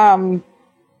 Mm-hmm.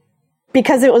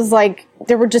 Because it was like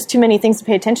there were just too many things to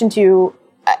pay attention to,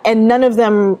 and none of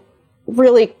them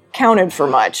really counted for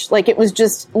much. Like, it was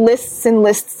just lists and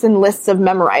lists and lists of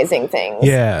memorizing things.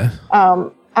 Yeah.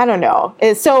 I don't know.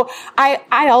 So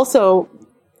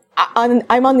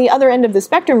I'm on the other end of the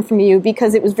spectrum from you,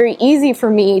 because it was very easy for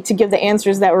me to give the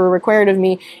answers that were required of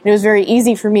me. And it was very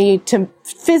easy for me to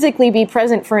physically be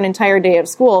present for an entire day of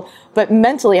school. But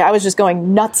mentally, I was just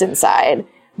going nuts inside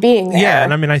being there. Yeah.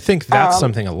 And I mean, I think that's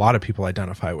something a lot of people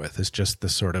identify with, is just the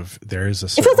sort of, it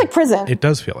feels like prison. It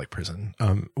does feel like prison,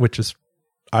 which is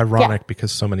ironic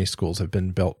because so many schools have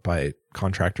been built by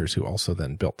contractors who also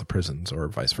then built the prisons, or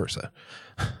vice versa.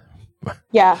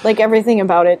 Yeah, like everything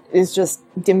about it is just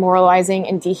demoralizing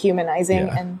and dehumanizing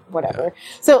and whatever.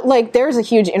 Yeah. So, like, there's a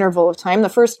huge interval of time. The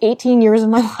first 18 years of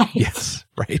my life. Yes,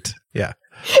 right. Yeah.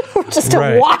 Just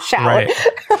a washout. Right.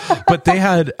 But they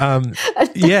had,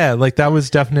 like that was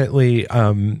definitely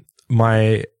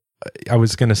I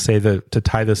was going to say that to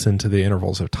tie this into the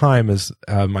intervals of time is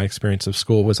my experience of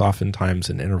school was oftentimes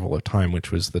an interval of time,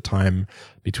 which was the time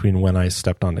between when I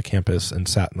stepped onto campus and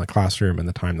sat in the classroom and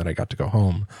the time that I got to go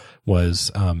home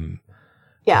was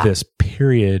this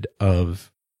period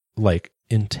of like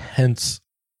intense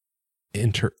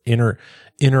inner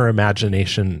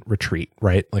imagination retreat,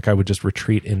 right? Like I would just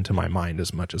retreat into my mind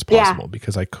as much as possible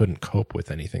because I couldn't cope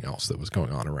with anything else that was going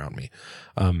on around me.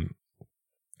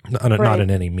 Not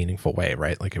in any meaningful way,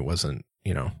 right? Like it wasn't,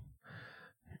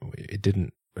 it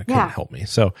couldn't help me.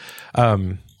 So,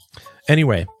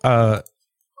 anyway, I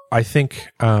think,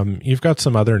 you've got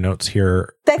some other notes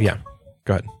here. Go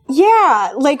ahead.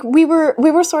 Yeah. Like we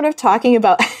were sort of talking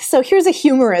about, so here's a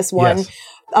humorous one. Yes.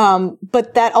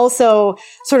 But that also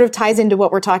sort of ties into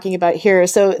what we're talking about here.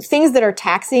 So things that are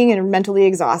taxing and mentally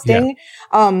exhausting,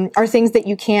 are things that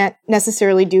you can't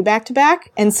necessarily do back to back.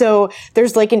 And so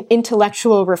there's like an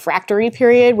intellectual refractory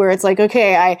period where it's like,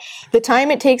 okay, the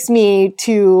time it takes me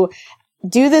to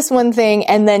do this one thing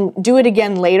and then do it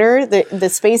again later, the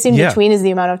space in between is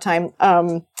the amount of time,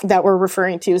 that we're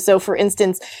referring to. So for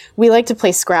instance, we like to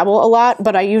play Scrabble a lot,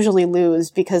 but I usually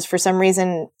lose because for some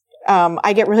reason,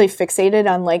 I get really fixated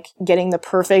on like getting the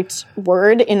perfect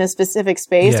word in a specific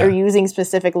space or using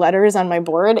specific letters on my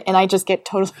board. And I just get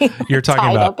totally You're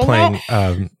talking about playing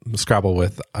Scrabble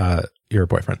with your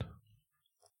boyfriend.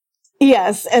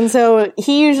 Yes. And so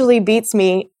he usually beats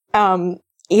me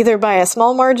either by a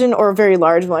small margin or a very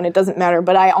large one. It doesn't matter,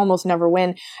 but I almost never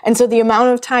win. And so the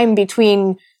amount of time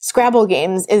between Scrabble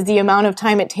games is the amount of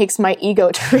time it takes my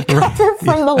ego to recover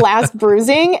from the last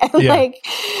bruising and like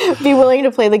be willing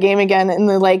to play the game again in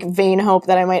the like vain hope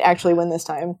that I might actually win this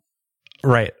time.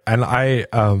 Right. And I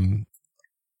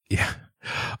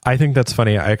think that's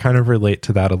funny. I kind of relate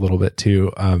to that a little bit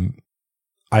too.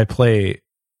 I play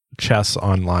chess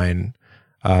online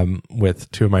with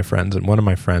two of my friends, and one of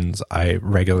my friends I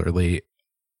regularly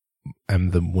am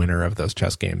the winner of those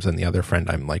chess games, and the other friend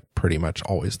I'm like pretty much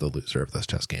always the loser of those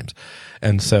chess games.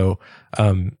 And so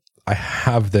I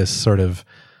have this sort of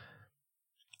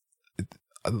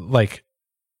like,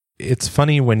 it's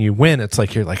funny when you win, it's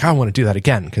like you're like, I want to do that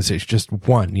again because it's just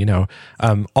won, you know.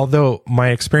 Although my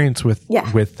experience with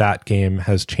that game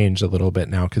has changed a little bit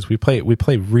now, because we play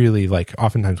really, like,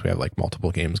 oftentimes we have like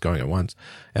multiple games going at once,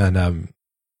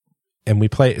 and we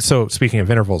play. So speaking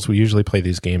of intervals, we usually play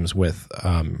these games with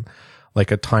like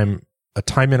a time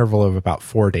interval of about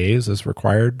 4 days is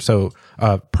required. So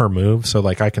per move. So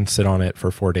like I can sit on it for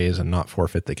 4 days and not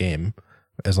forfeit the game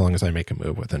as long as I make a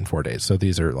move within 4 days. So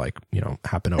these are like, you know,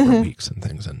 happen over weeks and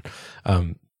things. And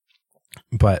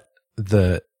but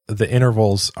the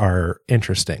intervals are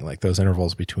interesting. Like those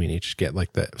intervals between each get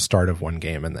like the start of one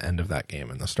game and the end of that game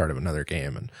and the start of another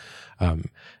game. And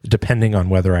depending on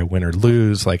whether I win or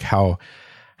lose, like how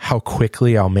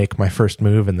quickly I'll make my first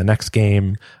move in the next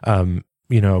game,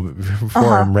 you know,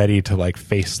 before I'm ready to like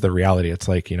face the reality. It's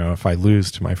like, you know, if I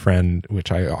lose to my friend,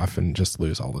 which I often just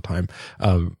lose all the time,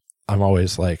 I'm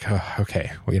always like, oh,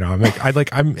 okay, well, you know,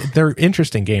 they're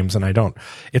interesting games, and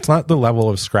it's not the level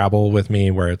of Scrabble with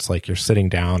me where it's like you're sitting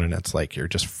down and it's like you're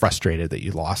just frustrated that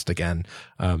you lost again.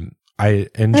 I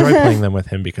enjoy playing them with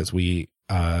him because we,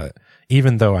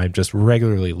 even though I just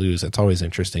regularly lose, it's always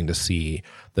interesting to see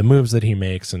the moves that he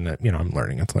makes, and that, you know,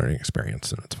 it's learning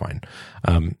experience, and it's fine.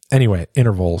 Anyway,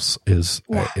 intervals is,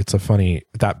 it's a funny,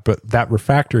 that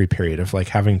refractory period of like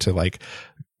having to like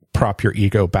prop your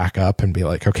ego back up and be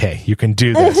like, okay, you can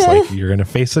do this. Like you're going to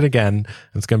face it again.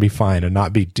 It's going to be fine, and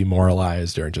not be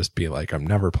demoralized or just be like, I'm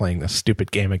never playing this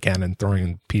stupid game again, and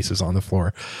throwing pieces on the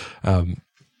floor.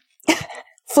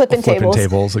 Flipping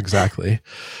tables. Exactly.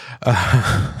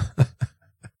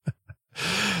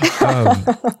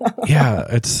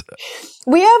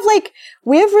 We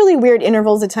have really weird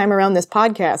intervals of time around this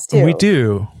podcast too. We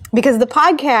do, because the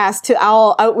podcast, to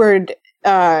all outward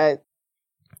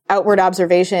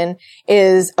observation,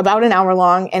 is about an hour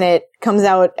long, and it comes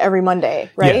out every Monday,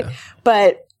 right? Yeah.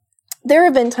 But there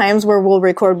have been times where we'll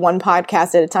record one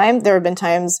podcast at a time. There have been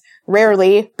times,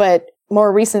 rarely, but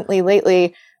more recently,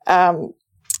 lately,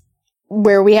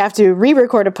 where we have to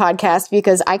re-record a podcast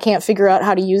because I can't figure out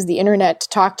how to use the internet to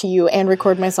talk to you and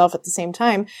record myself at the same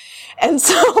time. And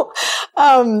so,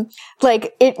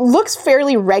 like, it looks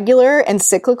fairly regular and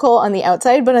cyclical on the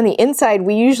outside, but on the inside,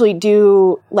 we usually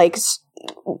do like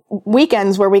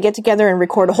weekends where we get together and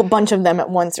record a whole bunch of them at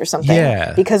once or something.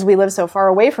 Yeah. Because we live so far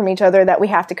away from each other that we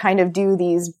have to kind of do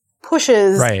these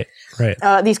pushes, right.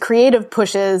 These creative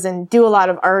pushes, and do a lot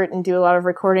of art and do a lot of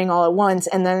recording all at once,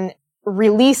 and then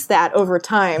release that over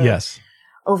time. Yes.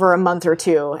 Over a month or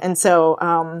two. And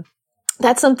so,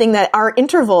 that's something that our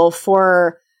interval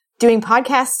for doing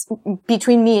podcasts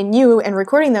between me and you and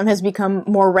recording them has become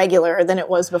more regular than it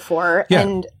was before,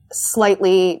 and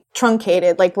slightly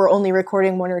truncated. Like we're only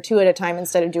recording 1 or 2 at a time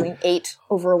instead of doing 8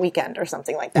 over a weekend or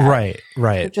something like that.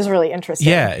 Right. Which is really interesting.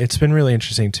 Yeah, it's been really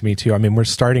interesting to me too. I mean, we're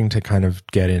starting to kind of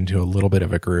get into a little bit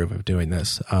of a groove of doing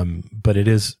this. But it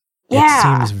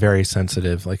seems very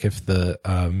sensitive. Like if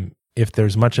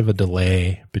there's much of a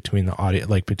delay between the audio,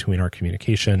 like between our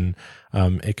communication,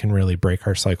 it can really break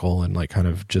our cycle and like kind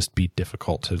of just be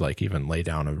difficult to like even lay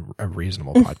down a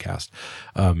reasonable podcast.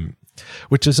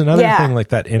 Which is another thing, like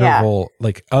that interval,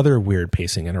 like other weird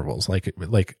pacing intervals,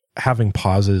 like having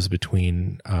pauses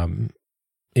between,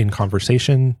 in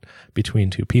conversation between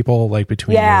two people, like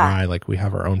between you and I, like we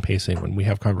have our own pacing when we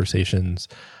have conversations.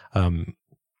 And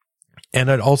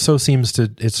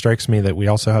it strikes me that we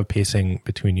also have pacing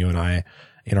between you and I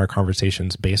in our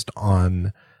conversations based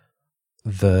on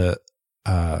the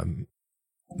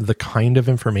kind of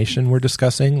information we're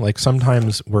discussing. Like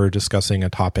sometimes we're discussing a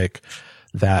topic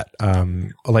that,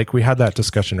 like we had that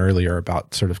discussion earlier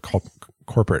about sort of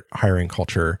corporate hiring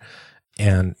culture.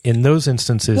 And in those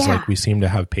instances, like we seem to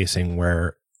have pacing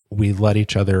where we let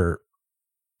each other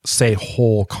say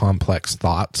whole complex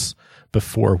thoughts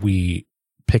before we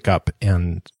pick up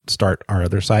and start our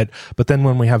other side. But then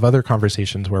when we have other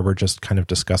conversations where we're just kind of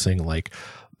discussing like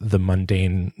the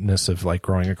mundaneness of like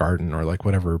growing a garden or like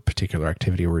whatever particular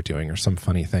activity we're doing or some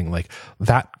funny thing, like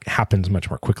that happens much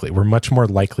more quickly. We're much more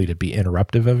likely to be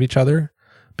interruptive of each other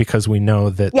because we know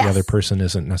that the other person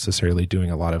isn't necessarily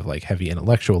doing a lot of like heavy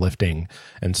intellectual lifting.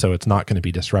 And so it's not going to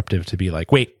be disruptive to be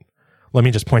like, wait, let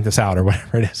me just point this out or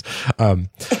whatever it is.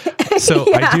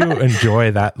 So I do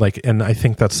enjoy that. Like, and I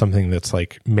think that's something that's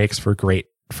like makes for great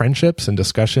friendships and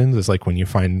discussions is like when you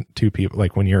find two people,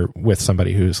 like when you're with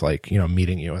somebody who's like, you know,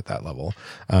 meeting you at that level,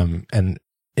 and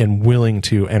willing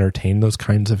to entertain those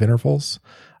kinds of intervals,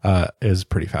 is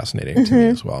pretty fascinating to me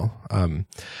as well.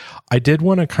 I did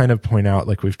want to kind of point out,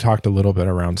 like we've talked a little bit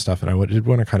around stuff, and I did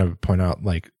want to kind of point out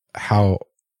like how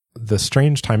the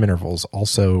strange time intervals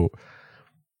also,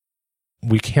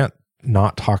 we can't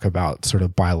not talk about sort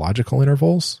of biological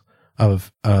intervals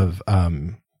of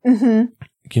you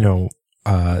know,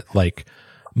 like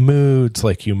moods,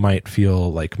 like you might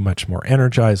feel like much more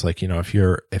energized. Like, you know, if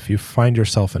you find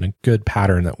yourself in a good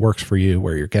pattern that works for you,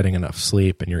 where you're getting enough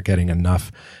sleep and you're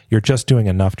just doing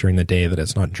enough during the day that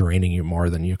it's not draining you more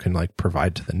than you can like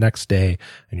provide to the next day.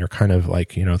 And you're kind of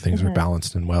like, you know, things are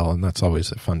balanced and well, and that's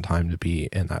always a fun time to be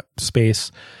in that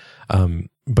space.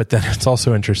 But then it's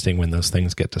also interesting when those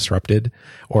things get disrupted,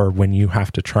 or when you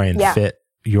have to try and fit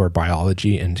your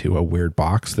biology into a weird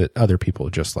box that other people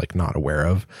are just like not aware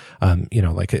of. You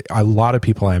know, like a lot of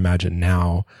people I imagine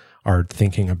now are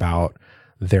thinking about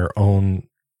their own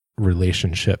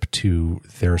relationship to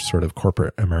their sort of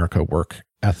corporate America work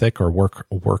ethic or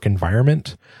work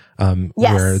environment,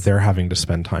 where they're having to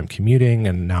spend time commuting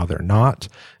and now they're not.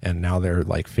 And now they're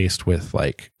like faced with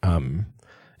like,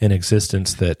 an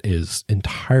existence that is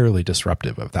entirely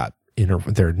disruptive of that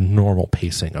their normal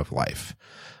pacing of life.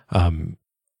 And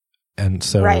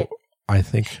so I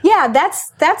think,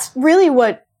 that's really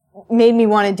what made me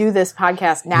want to do this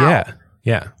podcast now.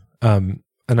 Yeah. And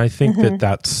I think that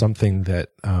that's something that,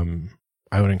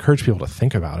 I would encourage people to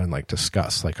think about and like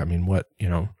discuss, like, I mean, what, you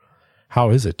know, how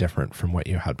is it different from what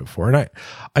you had before? And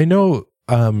I know,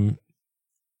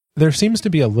 there seems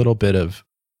to be a little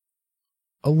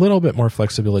bit more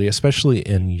flexibility, especially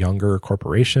in younger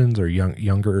corporations or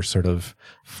younger sort of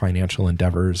financial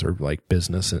endeavors or like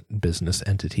business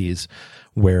entities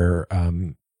where,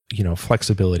 you know,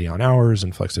 flexibility on hours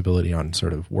and flexibility on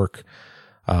sort of work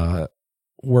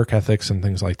ethics and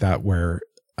things like that, where,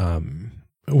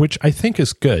 which I think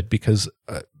is good because,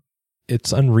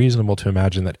 it's unreasonable to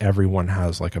imagine that everyone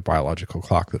has like a biological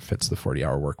clock that fits the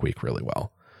 40-hour work week really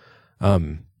well.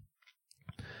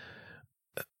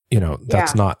 You know,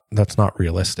 that's not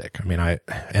realistic. I mean,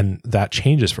 and that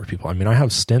changes for people. I mean, I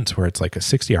have stints where it's like a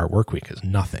 60-hour work week is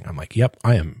nothing. I'm like, yep,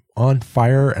 I am on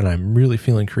fire and I'm really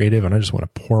feeling creative and I just want to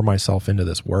pour myself into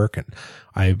this work. And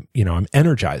I'm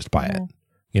energized by it.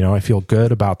 You know, I feel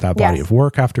good about that body of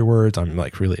work afterwards. I'm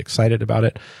like really excited about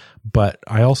it. But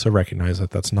I also recognize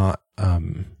that that's not,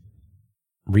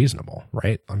 reasonable,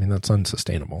 right? I mean, that's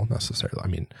unsustainable necessarily. I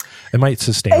mean, it might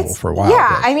sustainable for a while.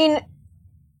 Yeah. I mean,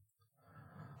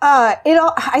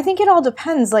 I think it all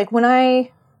depends. Like there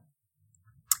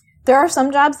are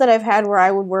some jobs that I've had where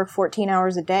I would work 14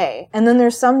 hours a day. And then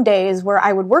there's some days where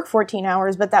I would work 14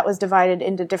 hours, but that was divided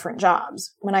into different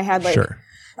jobs. When I had like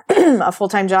a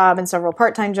full-time job and several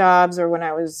part-time jobs, or when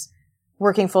I was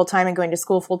working full-time and going to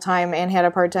school full-time and had a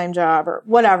part-time job or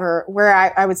whatever, where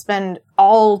I would spend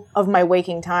all of my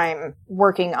waking time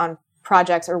working on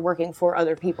projects or working for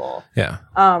other people. Yeah.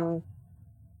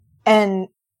 And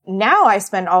now I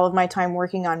spend all of my time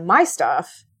working on my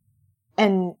stuff,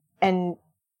 and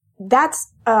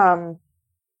that's,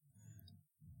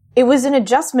 it was an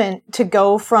adjustment to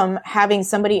go from having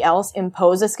somebody else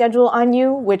impose a schedule on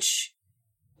you, which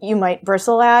you might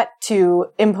bristle at, to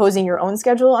imposing your own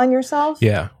schedule on yourself.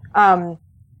 Yeah.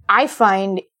 I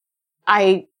find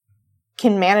I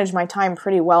can manage my time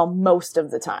pretty well most of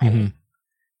the time.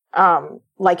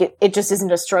 Like it just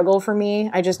isn't a struggle for me.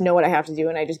 I just know what I have to do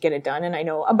and I just get it done. And I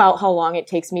know about how long it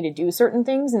takes me to do certain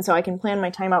things. And so I can plan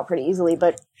my time out pretty easily.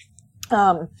 But,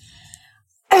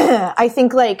 I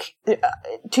think like,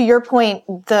 to your point,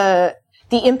 the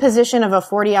imposition of a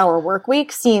 40-hour work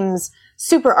week seems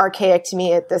super archaic to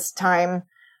me at this time.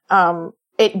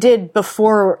 It did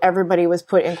before everybody was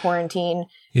put in quarantine.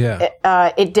 Yeah.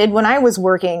 It did when I was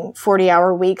working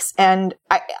 40-hour weeks. And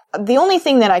the only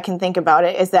thing that I can think about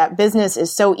it is that business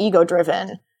is so ego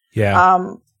driven. Yeah.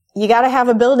 you got to have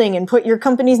a building and put your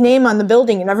company's name on the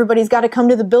building, and everybody's got to come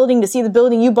to the building to see the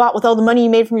building you bought with all the money you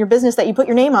made from your business that you put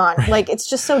your name on. Right. Like, it's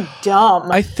just so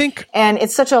dumb. I think, and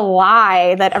it's such a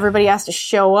lie that everybody has to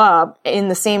show up in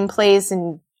the same place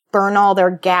and burn all their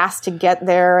gas to get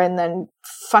there and then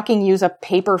fucking use a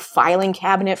paper filing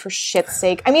cabinet for shit's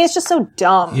sake. I mean, it's just so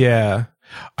dumb. Yeah.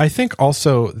 I think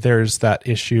also there's that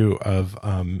issue of,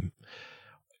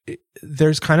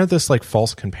 there's kind of this like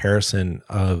false comparison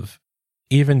of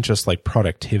even just like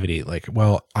productivity. Like,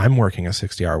 well, I'm working a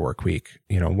 60-hour work week,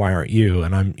 you know, why aren't you?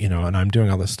 And I'm, you know, and I'm doing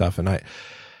all this stuff. And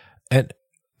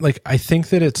like, I think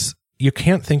that you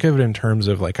can't think of it in terms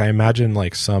of like, I imagine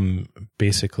like some,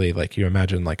 basically like you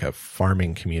imagine like a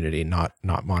farming community, not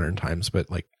modern times, but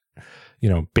like, you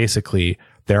know, basically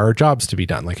there are jobs to be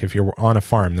done. Like if you're on a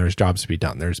farm, there's jobs to be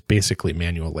done. There's basically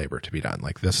manual labor to be done.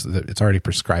 Like this, it's already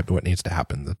prescribed what needs to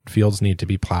happen. The fields need to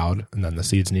be plowed, and then the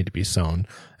seeds need to be sown.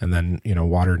 And then, you know,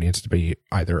 water needs to be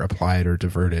either applied or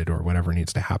diverted or whatever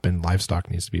needs to happen. Livestock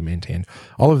needs to be maintained.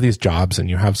 All of these jobs, and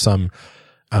you have some,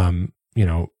 you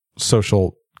know,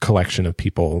 social collection of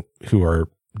people who are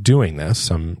doing this,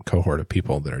 some cohort of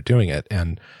people that are doing it.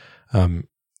 And,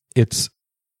 it's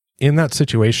in that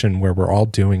situation where we're all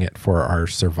doing it for our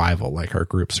survival, like our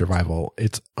group survival.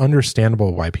 It's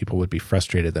understandable why people would be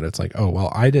frustrated that it's like, oh,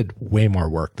 well, I did way more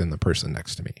work than the person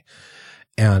next to me.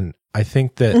 And I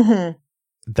think that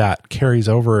that carries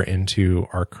over into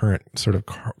our current sort of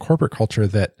corporate culture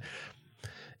that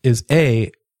is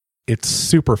it's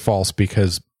super false,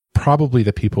 because probably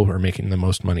the people who are making the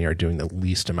most money are doing the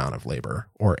least amount of labor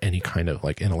or any kind of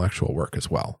like intellectual work as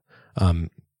well.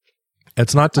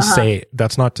 It's not to say,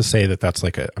 that's not to say that that's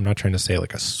like I'm not trying to say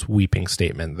like a sweeping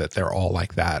statement that they're all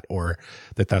like that, or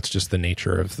that that's just the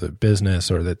nature of the business,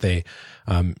 or that they,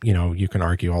 you know, you can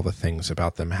argue all the things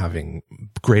about them having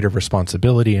greater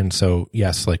responsibility. And so,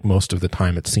 yes, like most of the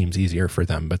time it seems easier for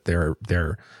them, but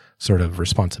their sort of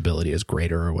responsibility is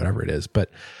greater or whatever it is. But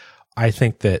I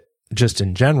think that just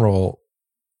in general,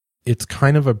 it's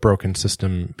kind of a broken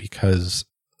system, because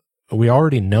we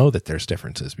already know that there's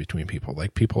differences between people.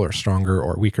 Like people are stronger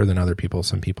or weaker than other people.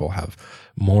 Some people have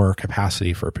more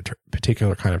capacity for a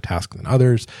particular kind of task than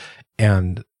others.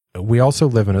 And we also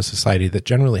live in a society that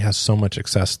generally has so much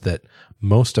excess that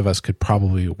most of us could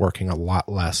probably be working a lot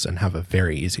less and have a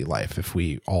very easy life if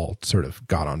we all sort of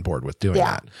got on board with doing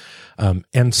that.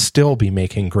 And still be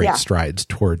making great strides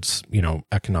towards, you know,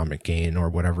 economic gain or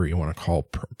whatever you want to call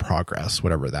progress,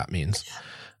 whatever that means.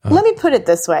 Let me put it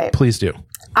this way. Please do.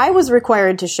 I was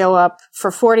required to show up for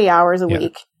 40 hours a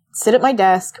week, sit at my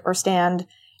desk or stand,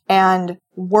 and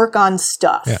work on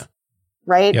stuff.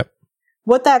 Right? Yep.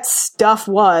 What that stuff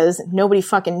was, nobody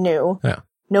fucking knew.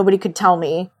 Nobody could tell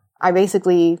me. I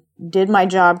basically did my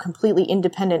job completely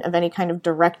independent of any kind of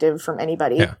directive from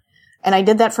anybody. And I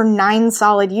did that for 9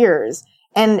 solid years.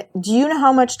 And do you know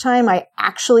how much time I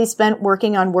actually spent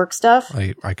working on work stuff?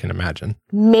 I can imagine.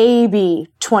 Maybe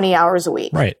 20 hours a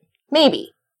week. Right.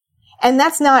 Maybe. And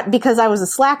that's not because I was a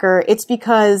slacker. It's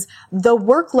because the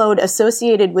workload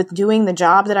associated with doing the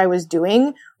job that I was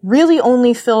doing really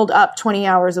only filled up 20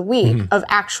 hours a week of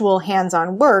actual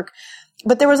hands-on work.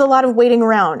 But there was a lot of waiting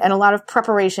around and a lot of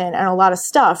preparation and a lot of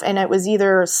stuff. And it was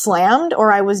either slammed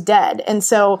or I was dead. And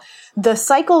so the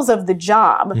cycles of the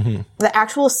job, the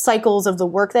actual cycles of the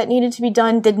work that needed to be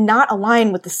done, did not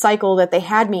align with the cycle that they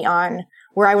had me on,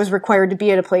 where I was required to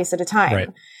be at a place at a time. Right.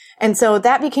 And so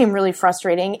that became really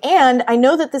frustrating. And I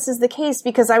know that this is the case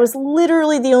because I was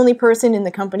literally the only person in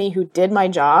the company who did my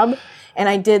job. And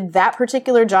I did that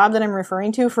particular job that I'm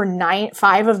referring to for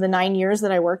 5 of the 9 years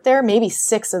that I worked there, maybe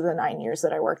 6 of the 9 years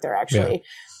that I worked there, actually.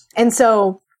 And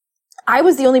so I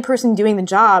was the only person doing the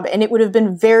job, and it would have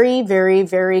been very, very,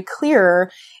 very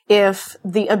clear if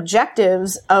the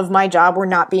objectives of my job were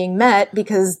not being met,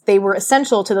 because they were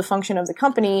essential to the function of the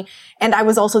company, and I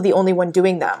was also the only one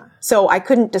doing them. So I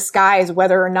couldn't disguise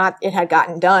whether or not it had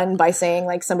gotten done by saying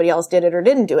like somebody else did it or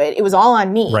didn't do it. It was all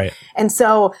on me. Right. And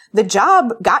so the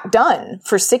job got done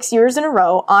for 6 years in a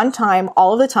row, on time,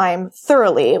 all of the time,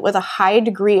 thoroughly, with a high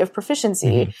degree of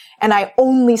proficiency. And I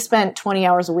only spent 20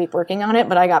 hours a week working on it,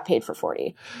 but I got paid for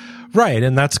 40. Right.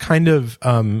 And that's kind of,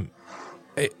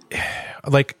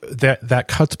 like that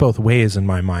cuts both ways in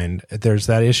my mind. There's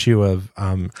that issue of,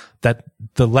 that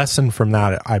the lesson from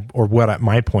that,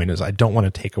 my point is, I don't want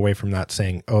to take away from that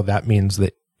saying, oh, that means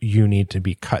that you need to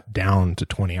be cut down to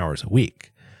 20 hours a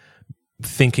week.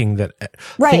 Thinking that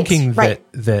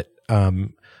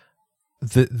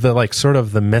the like sort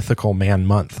of the mythical man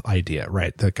month idea,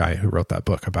 right? The guy who wrote that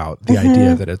book about the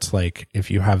idea that it's like, if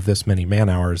you have this many man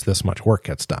hours, this much work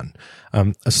gets done.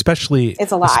 Especially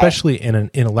in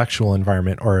an intellectual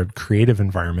environment or a creative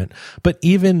environment, but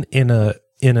even in an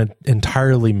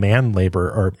entirely man labor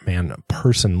or man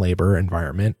person labor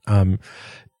environment,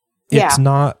 it's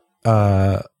not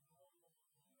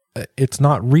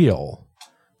real,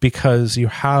 because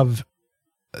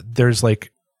there's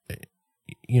like,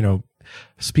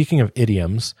 speaking of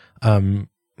idioms, what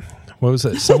was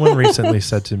it? Someone recently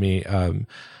said to me,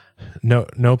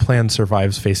 no plan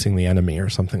survives facing the enemy, or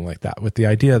something like that, with the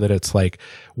idea that it's like,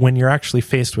 when you're actually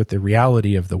faced with the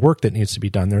reality of the work that needs to be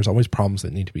done, there's always problems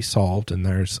that need to be solved. And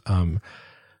there's,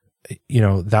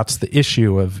 that's the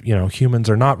issue of, humans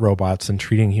are not robots, and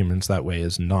treating humans that way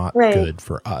is not good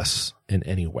for us in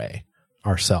any way.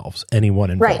 Ourselves,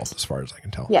 anyone involved, as far as I can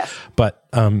tell. Yes. But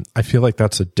I feel like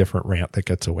that's a different rant that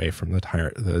gets away from the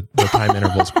time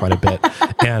intervals quite a bit.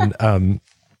 And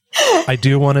I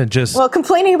do want to just... Well,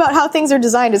 complaining about how things are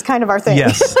designed is kind of our thing.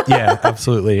 Yes. Yeah,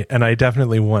 absolutely. And I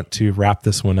definitely want to wrap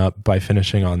this one up by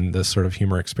finishing on this sort of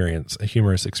humorous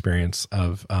experience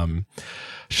of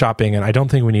shopping. And I don't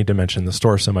think we need to mention the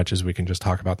store so much as we can just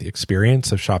talk about the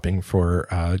experience of shopping for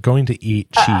going to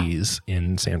eat cheese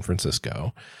in San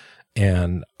Francisco.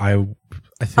 And I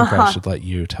think I should let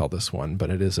you tell this one, but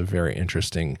it is a very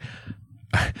interesting.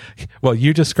 Well,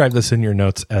 you described this in your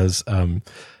notes as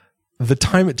the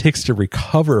time it takes to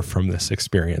recover from this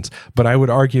experience, but I would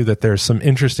argue that there's some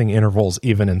interesting intervals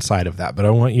even inside of that. But I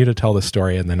want you to tell the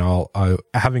story, and then I'll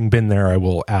having been there, I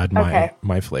will add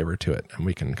my flavor to it, and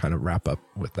we can kind of wrap up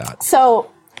with that.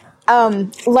 So,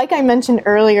 like I mentioned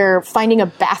earlier, finding a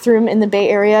bathroom in the Bay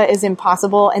Area is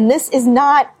impossible. And this is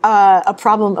not a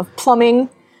problem of plumbing.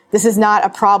 This is not a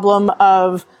problem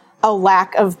of a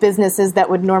lack of businesses that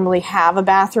would normally have a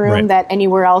bathroom that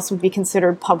anywhere else would be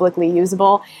considered publicly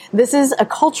usable. This is a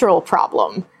cultural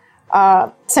problem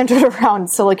centered around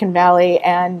Silicon Valley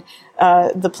and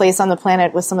the place on the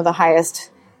planet with some of the highest,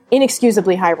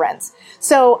 inexcusably high rents.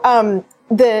 So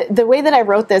the way that I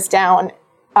wrote this down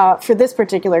for this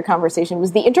particular conversation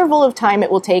was the interval of time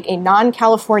it will take a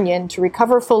non-Californian to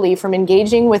recover fully from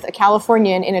engaging with a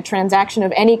Californian in a transaction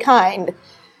of any kind,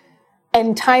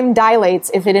 and time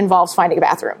dilates if it involves finding a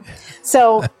bathroom.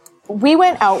 So we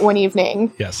went out one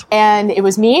evening, and it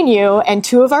was me and you and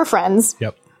two of our friends,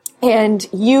 and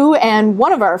you and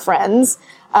one of our friends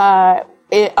are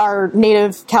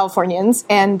native Californians,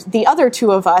 and the other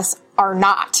two of us are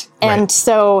not. And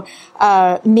so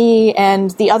me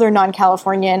and the other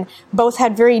non-Californian both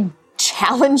had very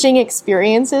challenging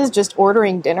experiences just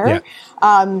ordering dinner.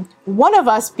 One of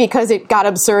us because it got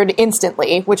absurd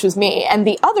instantly, which was me, and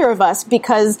the other of us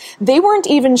because they weren't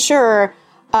even sure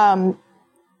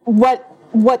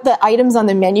what the items on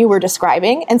the menu were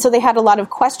describing. And so they had a lot of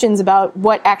questions about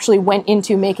what actually went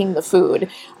into making the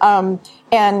food.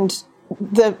 And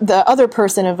the other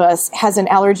person of us has an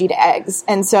allergy to eggs.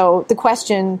 And so the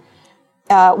question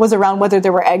was around whether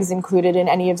there were eggs included in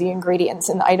any of the ingredients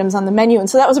and the items on the menu. And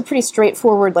so that was a pretty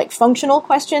straightforward, like, functional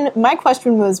question. My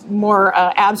question was more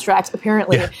abstract,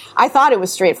 apparently. I thought it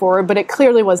was straightforward, but it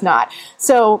clearly was not.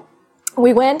 So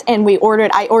we went and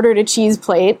I ordered a cheese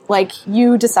plate. Like,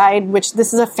 you decide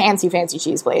this is a fancy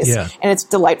cheese place. And it's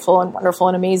delightful and wonderful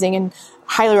and amazing and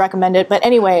highly recommend it. But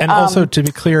anyway. And also, to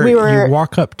be clear, you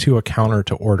walk up to a counter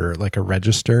to order, like a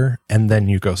register, and then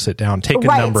you go sit down, take a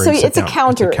number, and sit down. It's a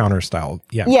counter. It's a counter style.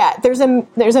 Yeah. There's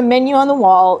a menu on the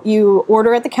wall. You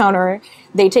order at the counter.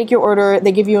 They take your order.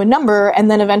 They give you a number,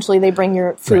 and then eventually they bring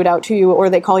your food out to you, or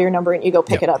they call your number and you go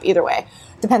pick it up. Either way.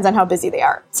 Depends on how busy they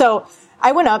are. So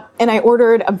I went up and I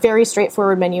ordered a very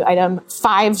straightforward menu item,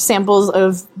 5 samples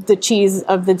of the cheese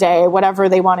of the day, whatever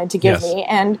they wanted to give me.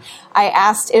 And I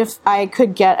asked if I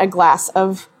could get a glass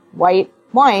of white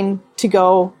wine to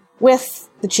go with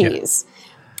the cheese.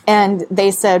 And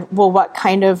they said, well, what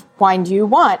kind of wine do you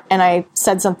want? And I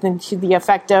said something to the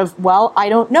effect of, well, I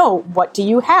don't know. What do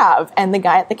you have? And the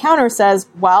guy at the counter says,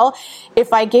 well,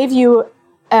 if I gave you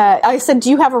I said, do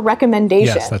you have a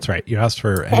recommendation? Yes, that's right. You asked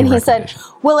for any And he said,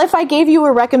 well, if I gave you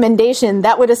a recommendation,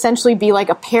 that would essentially be like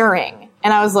a pairing.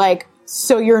 And I was like,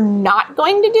 so you're not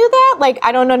going to do that? Like,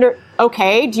 I don't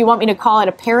okay, do you want me to call it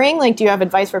a pairing? Like, do you have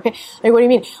advice for a pairing? Like, what do you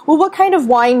mean? Well, what kind of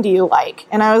wine do you like?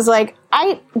 And I was like,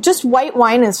 just white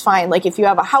wine is fine. Like, if you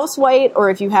have a house white or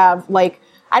if you have, like,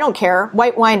 I don't care,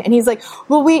 white wine. And he's like,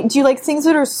 well, wait, do you like things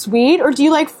that are sweet or do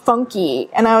you like funky?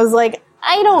 And I was like,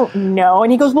 I don't know.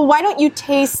 And he goes, well, why don't you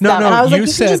taste them? And I was like, you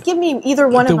can just give me either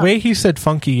one of them. The way he said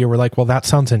funky, you were like, well, that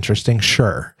sounds interesting.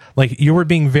 Sure. Like, you were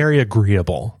being very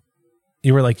agreeable.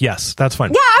 You were like, yes, that's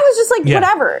fine. Yeah, I was just like,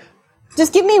 whatever.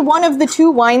 Just give me one of the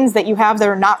two wines that you have that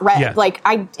are not red. Yeah. Like,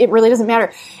 it really doesn't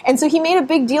matter. And so he made a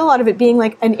big deal out of it being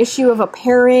like an issue of a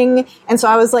pairing. And so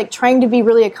I was like trying to be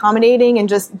really accommodating and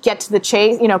just get to the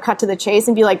chase, cut to the chase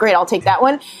and be like, great, I'll take that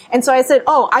one. And so I said,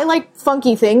 oh, I like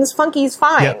funky things. Funky's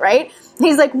fine, right? And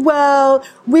he's like, well,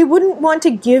 we wouldn't want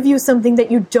to give you something that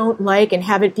you don't like and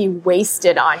have it be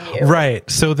wasted on you. Right.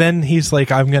 So then he's like,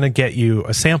 I'm going to get you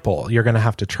a sample. You're going to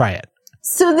have to try it.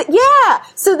 So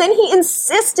then he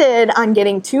insisted on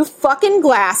getting 2 fucking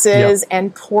glasses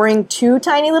and pouring 2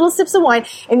 tiny little sips of wine.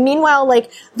 And meanwhile,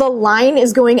 like, the line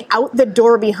is going out the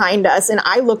door behind us, and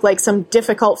I look like some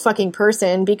difficult fucking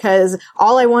person because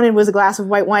all I wanted was a glass of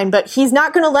white wine. But he's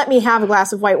not going to let me have a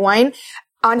glass of white wine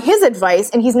on his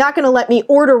advice, and he's not going to let me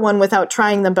order one without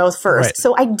trying them both first. Right.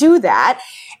 So I do that.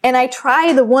 And I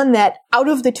try the one that out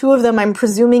of the 2 of them, I'm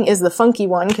presuming is the funky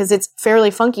one because it's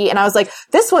fairly funky. And I was like,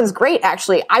 this one's great,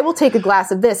 actually. I will take a glass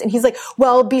of this. And he's like,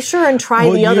 well, be sure and try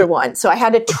the other one. So I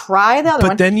had to try the other one.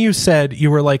 But then you said,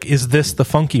 you were like, is this the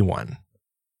funky one?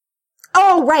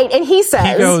 Oh, right. And he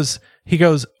says, he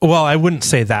goes, well, I wouldn't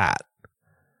say that.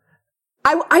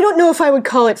 I don't know if I would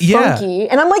call it funky.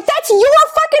 And I'm like, that's your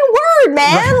fucking word,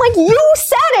 man. Right. Like, you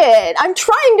said it. I'm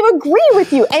trying to agree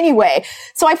with you. Anyway,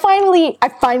 so I finally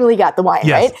got the wine,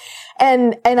 right?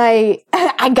 And I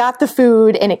got the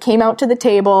food and it came out to the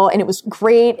table and it was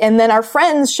great. And then our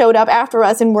friends showed up after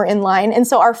us and were in line. And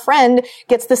so our friend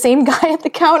gets the same guy at the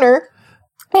counter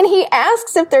and he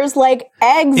asks if there's like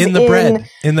eggs in the bread.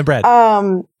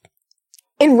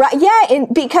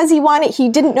 Because he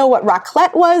didn't know what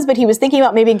raclette was, but he was thinking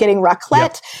about maybe getting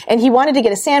raclette, and he wanted to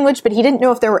get a sandwich, but he didn't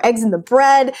know if there were eggs in the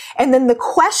bread. And then the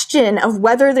question of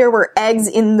whether there were eggs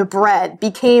in the bread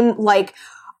became like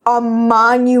a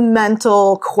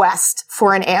monumental quest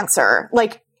for an answer.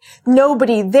 Like,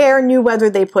 nobody there knew whether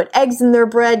they put eggs in their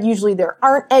bread. Usually there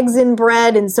aren't eggs in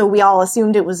bread, and so we all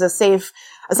assumed it was a safe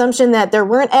assumption that there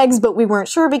weren't eggs, but we weren't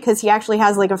sure because he actually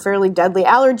has like a fairly deadly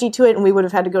allergy to it, and we would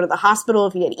have had to go to the hospital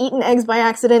if he had eaten eggs by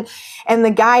accident. And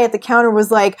the guy at the counter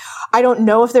was like, I don't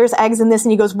know if there's eggs in this.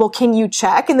 And he goes, well, can you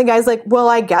check? And the guy's like, well,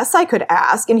 I guess I could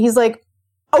ask. And he's like,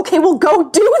 okay, well, go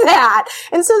do that.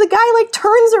 And so the guy like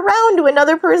turns around to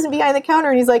another person behind the counter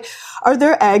and he's like, are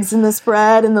there eggs in this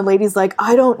bread? And the lady's like,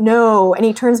 I don't know. And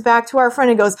he turns back to our friend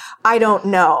and goes, I don't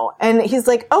know. And he's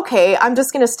like, okay, I'm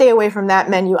just going to stay away from that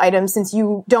menu item since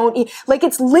you don't eat. Like,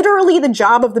 it's literally the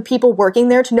job of the people working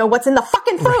there to know what's in the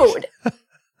fucking food. Right.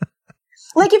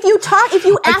 Like, if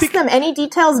you ask them any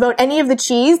details about any of the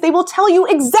cheese, they will tell you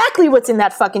exactly what's in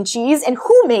that fucking cheese and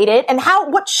who made it and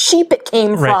what sheep it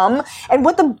came from and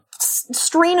what the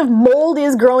strain of mold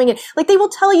is growing in. Like, they will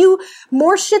tell you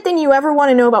more shit than you ever want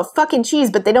to know about fucking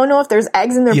cheese, but they don't know if there's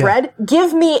eggs in their bread.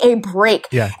 Give me a break.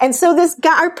 Yeah. And so this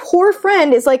guy, our poor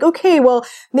friend, is like, okay, well,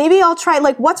 maybe I'll try,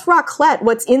 like, what's raclette?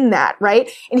 What's in that, right?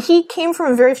 And he came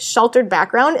from a very sheltered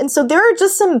background, and so there are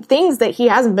just some things that he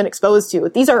hasn't been exposed to.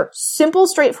 These are simple,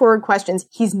 straightforward questions.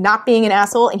 He's not being an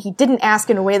asshole, and he didn't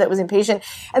ask in a way that was impatient.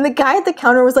 And the guy at the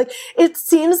counter was like, it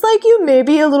seems like you may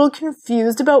be a little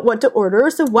confused about what to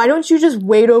order, so why don't you just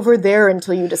wait over there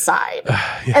until you decide?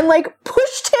 And like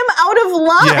pushed him out of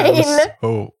line. Yeah, it was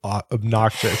so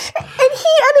obnoxious. And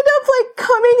he ended up like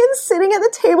coming and sitting at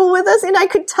the table with us, and I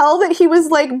could tell that he was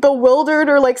like bewildered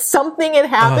or like something had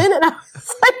happened. And I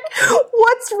was like,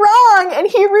 what's wrong? And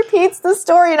he repeats the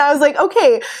story, and I was like,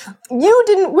 okay, you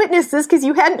didn't witness this because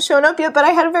you hadn't shown up yet, but I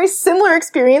had a very similar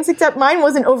experience, except mine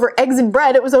wasn't over eggs and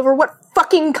bread. It was over what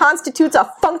fucking constitutes a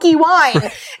funky wine.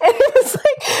 And it was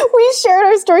like, we shared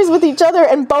our stories with each other,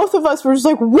 and both of us were just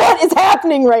like, what is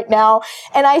happening right now?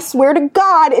 And I swear to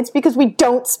God, it's because we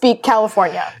don't speak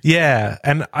California. Yeah.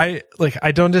 And I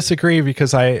don't disagree,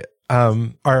 because our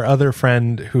other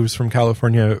friend who's from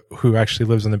California, who actually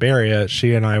lives in the Bay Area,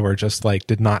 she and I were just like,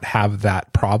 did not have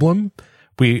that problem.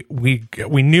 We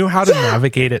knew how to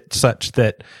navigate it such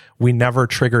that we never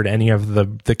triggered any of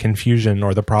the confusion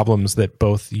or the problems that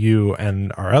both you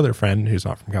and our other friend, who's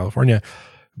not from California,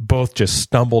 both just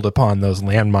stumbled upon those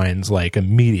landmines like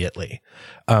immediately.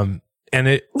 And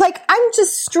it, like, I'm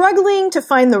just struggling to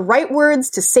find the right words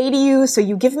to say to you, so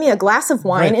you give me a glass of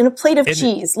wine and a plate of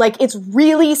cheese. Like, it's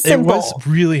really simple. It was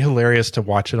really hilarious to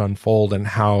watch it unfold, and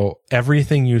how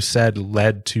everything you said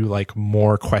led to like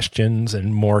more questions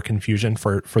and more confusion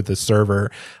for the server.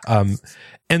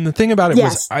 And the thing about it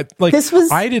was,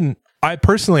 I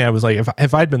personally was like,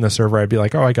 if I'd been the server, I'd be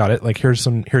like, oh, I got it. Like, here's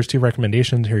 2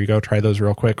 recommendations. Here you go. Try those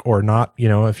real quick, or not. You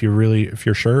know, if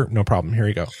you're sure, no problem. Here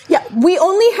you go. Yeah. We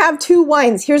only have 2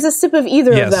 wines. Here's a sip of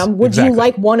either of them. Would you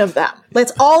like one of them?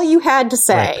 That's all you had to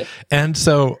say. Right. And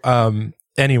so,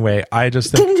 Anyway, I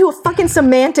just get into a fucking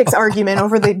semantics argument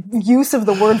over the use of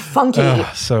the word funky.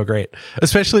 So great.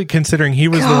 Especially considering he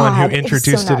was the one who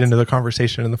introduced it into the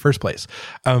conversation in the first place.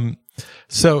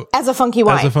 So as a funky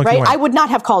wine, right? Wine. I would not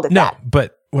have called it that. No,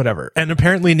 but whatever. And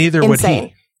apparently neither would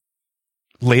he.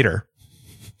 Later.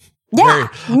 Yeah,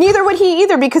 neither would he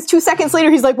either, because 2 seconds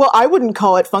later he's like, well, I wouldn't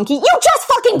call it funky. You just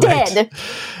fucking did! Right.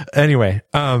 Anyway,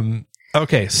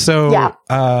 okay, so...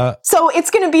 Yeah. So it's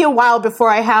going to be a while before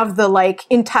I have the, like,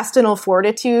 intestinal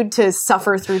fortitude to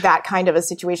suffer through that kind of a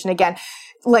situation again.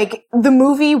 Like, the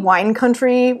movie Wine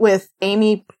Country with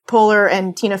Amy Poehler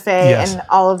and Tina Fey and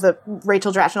all of the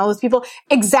Rachel Dratch and all those people.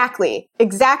 Exactly.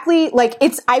 Like,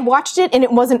 I watched it and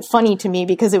it wasn't funny to me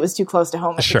because it was too close to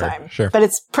home at the time. Sure. But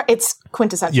it's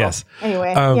quintessential. Yes.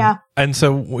 Anyway, yeah. And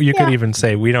so you could even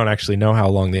say we don't actually know how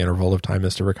long the interval of time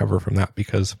is to recover from that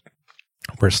because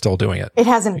we're still doing it. It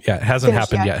hasn't. Yeah, it hasn't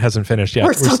happened yet. It hasn't finished yet.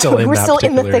 We're still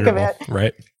in the thick of it.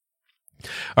 Right.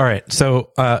 All right.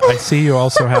 So I see you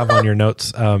also have on your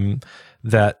notes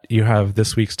that you have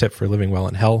this week's tip for living well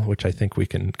in hell, which I think we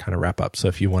can kind of wrap up. So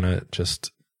if you want to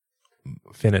just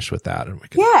finish with that, and we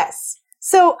can. Yes.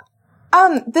 So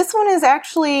this one is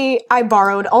actually I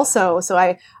borrowed also. So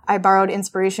I borrowed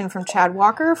inspiration from Chad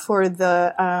Walker for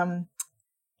the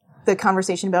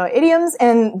conversation about idioms,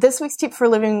 and this week's tip for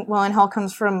living well in hell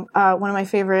comes from one of my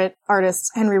favorite artists,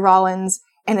 Henry Rollins.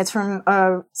 And it's from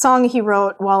a song he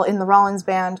wrote while in the Rollins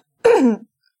band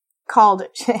called,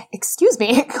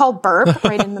 called Burp,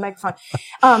 right in the microphone.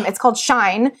 It's called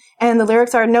Shine. And the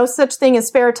lyrics are, no such thing as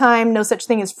spare time, no such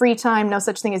thing as free time, no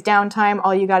such thing as downtime,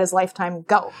 all you got is lifetime,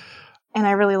 go. And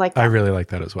I really like that. I really like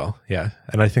that as well. Yeah.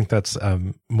 And I think that's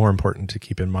more important to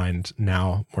keep in mind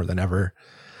now more than ever.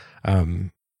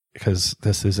 Because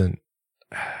this isn't,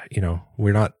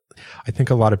 we're not, I think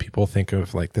a lot of people think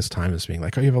of like this time as being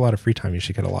like, oh, you have a lot of free time, you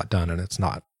should get a lot done. And it's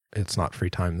not free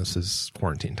time. This is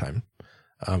quarantine time.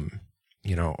 Or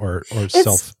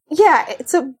it's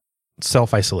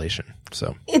self-isolation.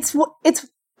 So it's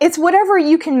whatever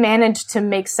you can manage to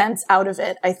make sense out of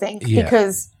it, I think,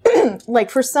 because like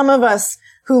for some of us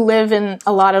who live in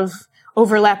a lot of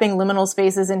overlapping liminal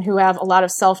spaces and who have a lot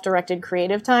of self-directed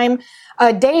creative time,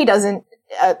 a day doesn't,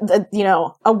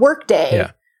 a work day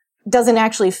doesn't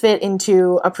actually fit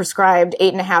into a prescribed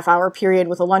 8.5 hour period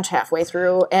with a lunch halfway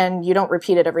through, and you don't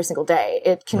repeat it every single day.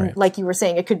 It can, like you were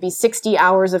saying, it could be 60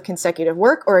 hours of consecutive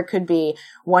work, or it could be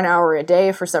 1 hour a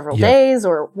day for several days,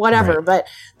 or whatever. Right. But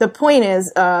the point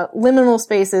is, liminal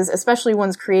spaces, especially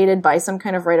ones created by some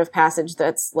kind of rite of passage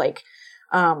that's like,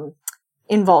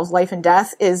 involves life and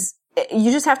death, is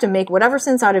you just have to make whatever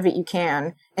sense out of it you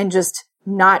can, and just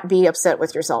not be upset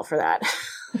with yourself for that.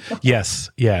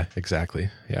 Yes. Yeah, exactly.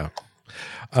 Yeah.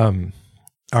 All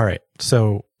right.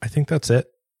 So I think that's it.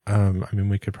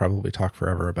 We could probably talk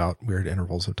forever about weird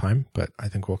intervals of time, but I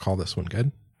think we'll call this one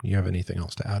good. You have anything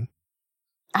else to add?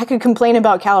 I could complain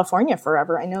about California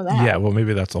forever. I know that. Yeah. Well,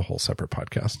 maybe that's a whole separate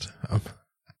podcast.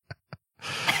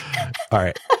 All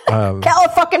right.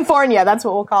 California. That's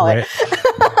what we'll call it.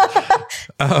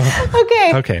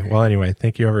 Okay. Okay. Well, anyway,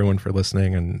 thank you everyone for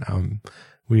listening, and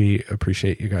we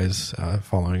appreciate you guys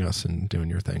following us and doing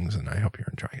your things, and I hope you're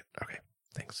enjoying it. Okay.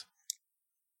 Thanks.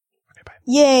 Okay, bye.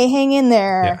 Yay, hang in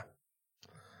there. Yeah.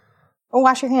 Or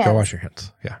wash your hands. Go wash your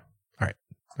hands. Yeah. All right.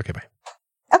 Okay, bye.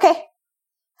 Okay.